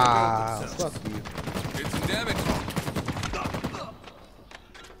 Ah, fuck you. Did some damage.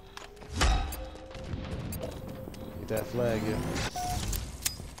 Get that flag, yeah.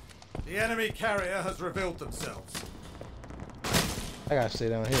 The enemy carrier has revealed themselves. I gotta stay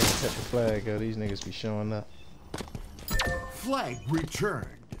down here and catch the flag, yo. These niggas be showing up. Flag returned.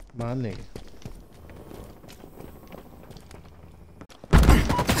 My nigga.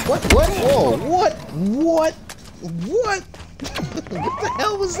 What? Whoa, what? What? What the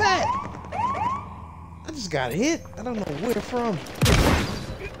hell was that? I just got hit. I don't know where from.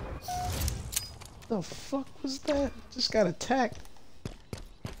 The fuck was that? Just got attacked.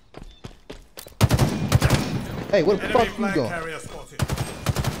 Hey, where the Enemy fuck you flag going? carrier spotted.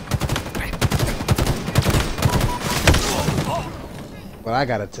 But I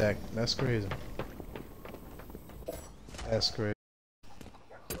got attacked. That's crazy. That's crazy.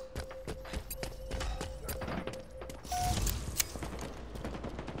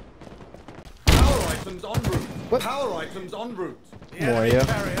 Power items en route. What? Power items en route. The Come on, enemy yeah.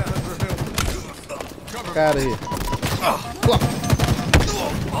 carrier has revealed themselves. Fuck out of here. Fuck.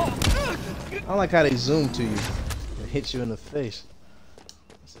 I don't like how they zoom to you and hit you in the face.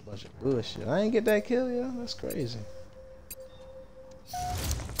 That's about Bunch of bullshit. I ain't get that kill, yo. That's crazy.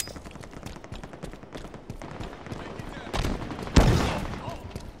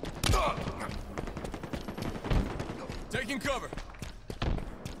 Taking cover.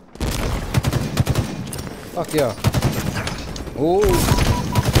 Fuck y'all. Oh.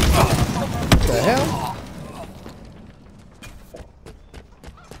 What the hell?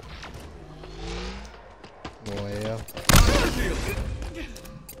 Boy, yeah.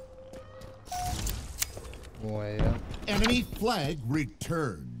 Boy, yeah. Enemy flag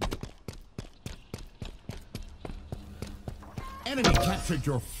returned. Enemy captured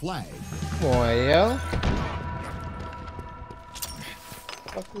your flag. Boy, yeah.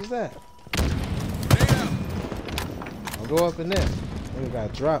 What was that? I'll go up in there. We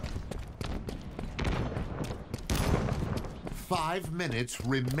got dropped. 5 minutes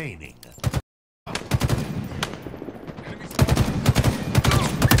remaining.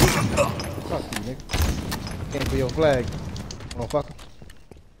 Fuck you, nigga. Can't be your flag, motherfucker.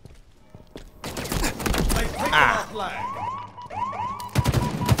 They've taken our flag.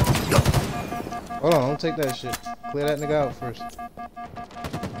 Hold on, don't take that shit. Clear that nigga out first.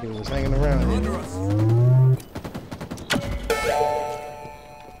 He was hanging around here. Under us.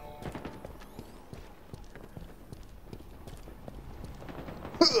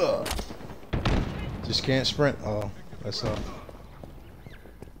 Just can't sprint. Oh, that's all.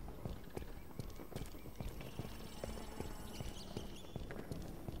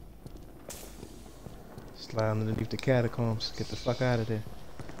 Slide underneath the catacombs. Get the fuck out of there.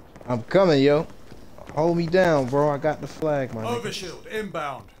 I'm coming, yo. Hold me down, bro. I got the flag, my nigga. Overshield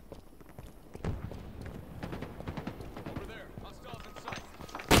inbound. Over there. Hostiles in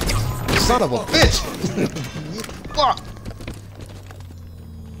sight. Son of a bitch! Fuck!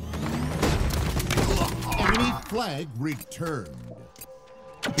 Enemy flag returned.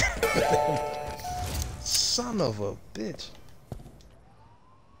 Son of a bitch.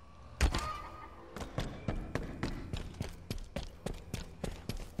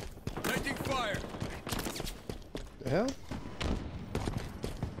 Taking fire. The hell?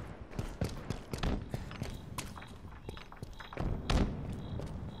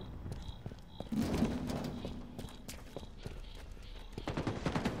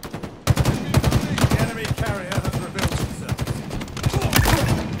 The enemy carrier has revealed himself.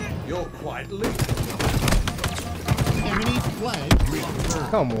 You're quite lethal. Enemy flag returned.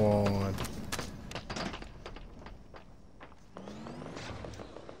 Come on.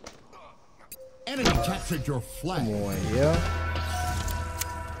 Enemy captured your flag. Come on, yeah.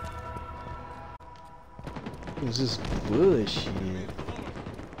 What's this bullshit?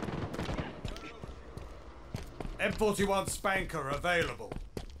 M41 Spanker available.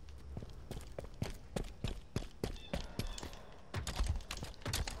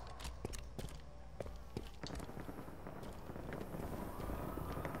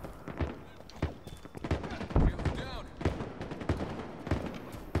 Down.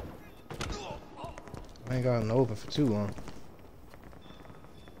 I ain't got in the open for too long.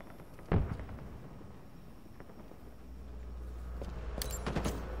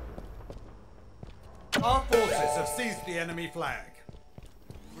 Our forces have seized the enemy flag.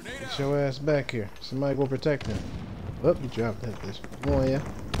 Grenade Get out. your ass back here. Somebody go protect him. Oh, you dropped that bitch. Come on, yeah.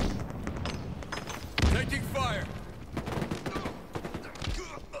 Taking fire.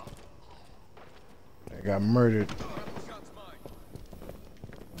 I got murdered. Shots mine.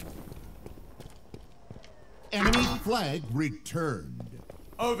 Enemy flag returned.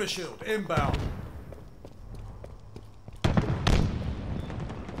 Overshield inbound.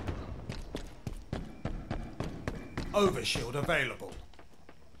 Overshield available.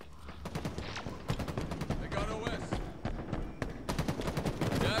 They got OS.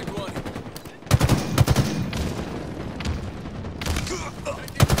 Jag one.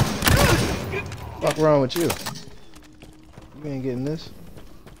 Fuck wrong with you? You ain't getting this.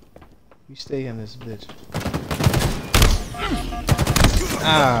 You stay in this bitch.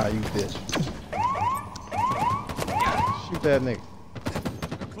 Ah, you bitch. Shoot that nigga.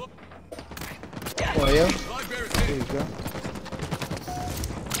 Oh, yeah? Flag bearers There in. you go.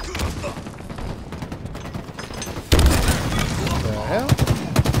 What the hell?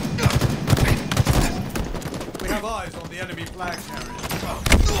 We have eyes on the enemy flag carrier.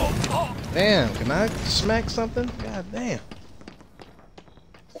 Damn, can I smack something? God damn.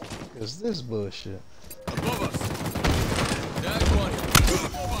 What is this bullshit? Above us. Jag one.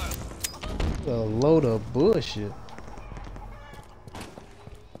 Mobile. A load of bullshit.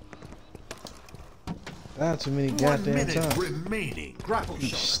 Not too many 1 goddamn minute times. remaining. Grapple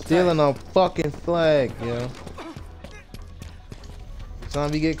shot. Stealing a fucking flag, yo.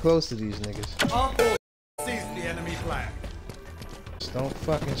 Time you get close to these niggas. Our force seized the enemy flag. Just don't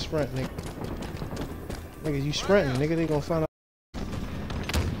fucking sprint, nigga. Nigga, you sprinting, nigga, they gonna find out.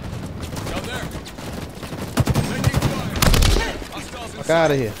 Down there. Taking fire. Hostiles Fuck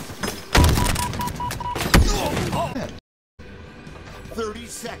out of here. 30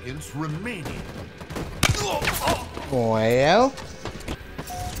 seconds remaining. Well,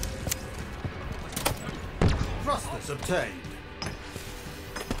 Thrusters obtained.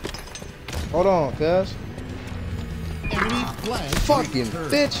 hold on, cuz. Enemy flag. Fucking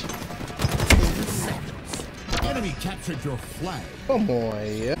returned. bitch. 30 seconds. Enemy captured your flag. Come on,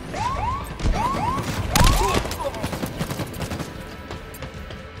 yeah.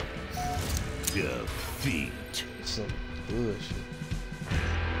 Defeat. Some bullshit.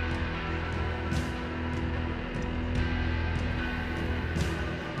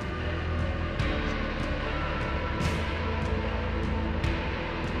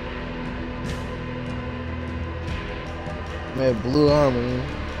 Man, blue armor, man.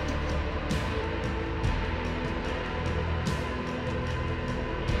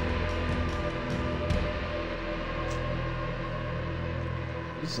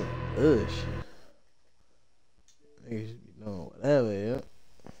 This some bullshit. Niggas should be doing whatever, yeah.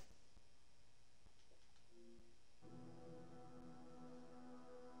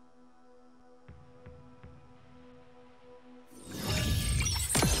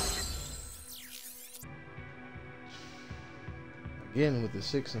 Again with the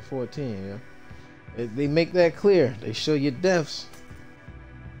 6 and 14, yeah. They make that clear. They show your deaths.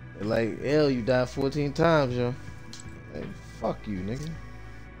 They're like, hell, you died 14 times, yo. Like, fuck you, nigga.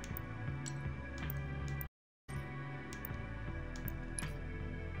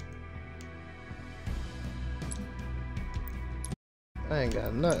 I ain't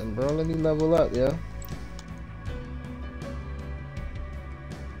got nothing, bro. Let me level up, yo.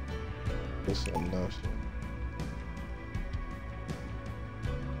 This something else, yo.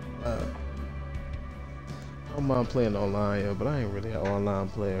 I don't mind playing online, yo, but I ain't really an online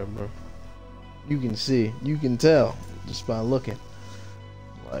player, bro. You can see, you can tell just by looking.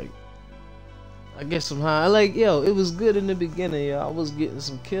 Like, I get some high. Like, yo, it was good in the beginning, yo. I was getting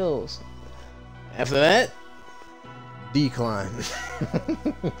some kills. After that, decline.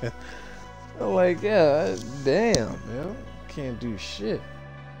 I'm like, yeah, damn, yo, can't do shit.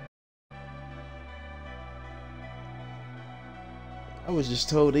 I was just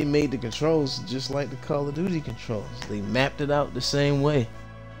told they made the controls just like the Call of Duty controls. They mapped it out the same way.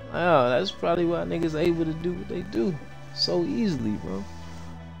 Oh, that's probably why niggas are able to do what they do so easily, bro.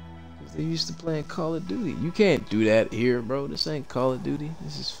 Because they used to playing Call of Duty. You can't do that here, bro. This ain't Call of Duty.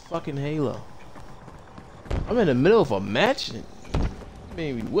 This is fucking Halo. I'm in the middle of a match. And I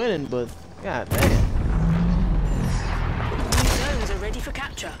may be winning, but god damn. New zones are ready for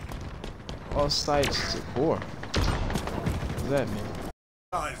capture. All sites to core. What does that mean?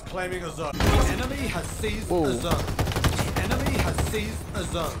 Guys claiming a zone. The enemy has seized Whoa. a zone. The enemy has seized a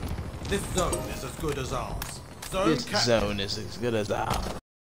zone. This zone is as good as ours. Zone This captured. zone is as good as ours.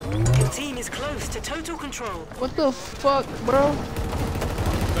 Your team is close to total control. What the fuck, bro?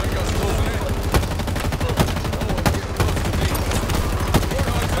 That guy's closing in. No one's getting close to me.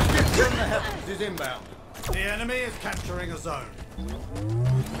 Gift from the heavens is inbound. The enemy is capturing a zone.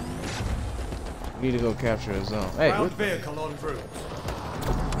 We need to go capture a zone. Hey, Ground what? vehicle en route.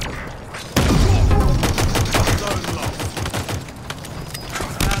 Zone lost. An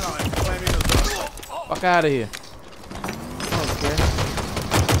ally claiming a zone. Fuck out of here. Okay.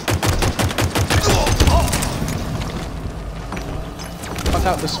 Fuck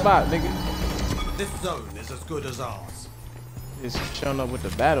out the spot, nigga. This zone is as good as ours. It's showing up with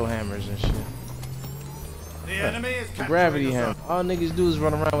the battle hammers and shit. The enemy is The capturing gravity a hammer. zone. All niggas do is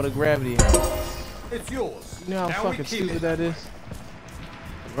run around with a gravity hammer. It's yours. You know how Now we fucking kill stupid it. that is?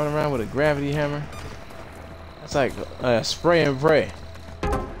 Run around with a gravity hammer. That's like spray and pray.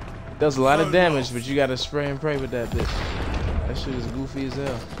 It does a lot of So damage, lost. but you gotta spray and pray with that bitch. That shit is goofy as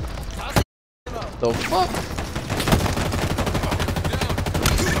hell. The fuck?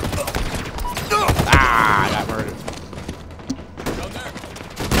 Ah, I got murdered. Down there.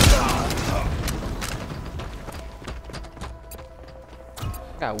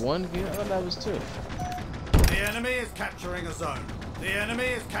 Got one? Yeah, I thought that was two. The enemy is capturing a zone. The enemy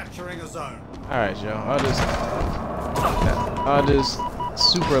is capturing a zone. Alright, yo. All this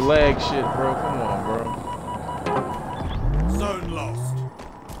super lag shit, bro. Come on, bro. Zone lost.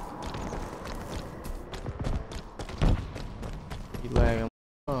 You lagging.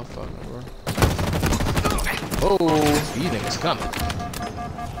 Motherfucker, bro. Oh, these niggas coming.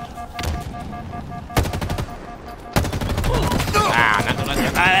 Ah, not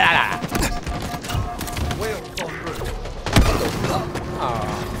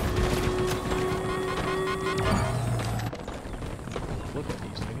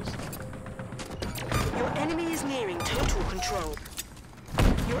Your enemy is nearing total control.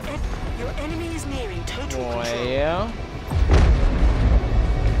 Your enemy is nearing total control. Yeah.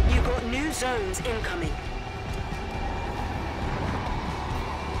 You got new zones incoming.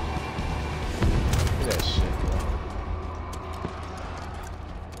 Look at that shit, bro.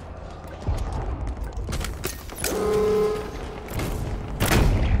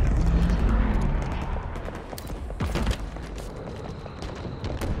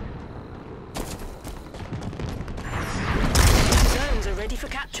 Zones are ready for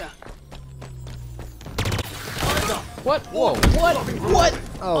capture. What? Whoa, what? What?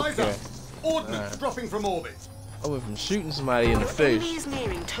 Eyes Okay. up. Ordnance dropping from orbit. I went from shooting somebody in the Your enemy face. is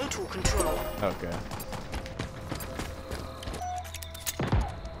nearing total control. Okay.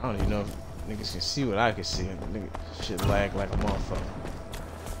 I don't even know if niggas can see what I can see. Nigga, shit lag like a motherfucker.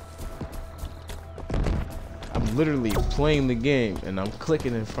 I'm literally playing the game and I'm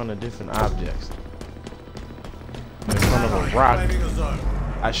clicking in front of different objects. I'm in front of a rock. Claiming a zone.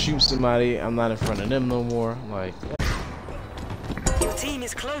 I shoot somebody, I'm not in front of them no more. Like, Your team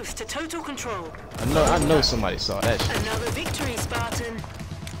is close to total control. I know somebody saw that shit. Another victory, Spartan.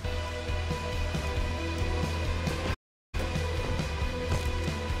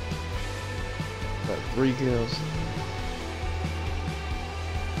 Like 3 kills.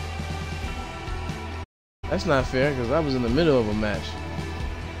 That's not fair because I was in the middle of a match.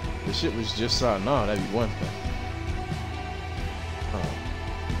 The shit was just starting off. That'd be one thing. Oh.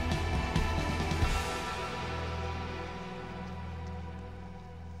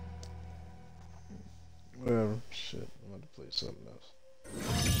 Whatever. Shit. I'm about to play something else.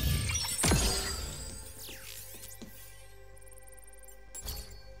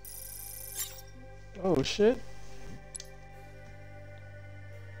 Oh shit.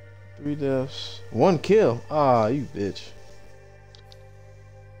 3 deaths. 1 kill. Ah, you bitch.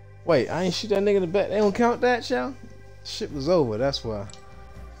 Wait, I ain't shoot that nigga in the back. They don't count that, y'all? Shit was over, that's why.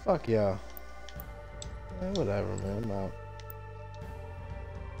 Fuck y'all. Man, whatever, man. I'm out.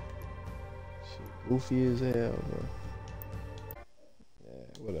 Shit goofy as hell, bro. Yeah,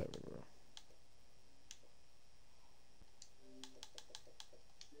 whatever.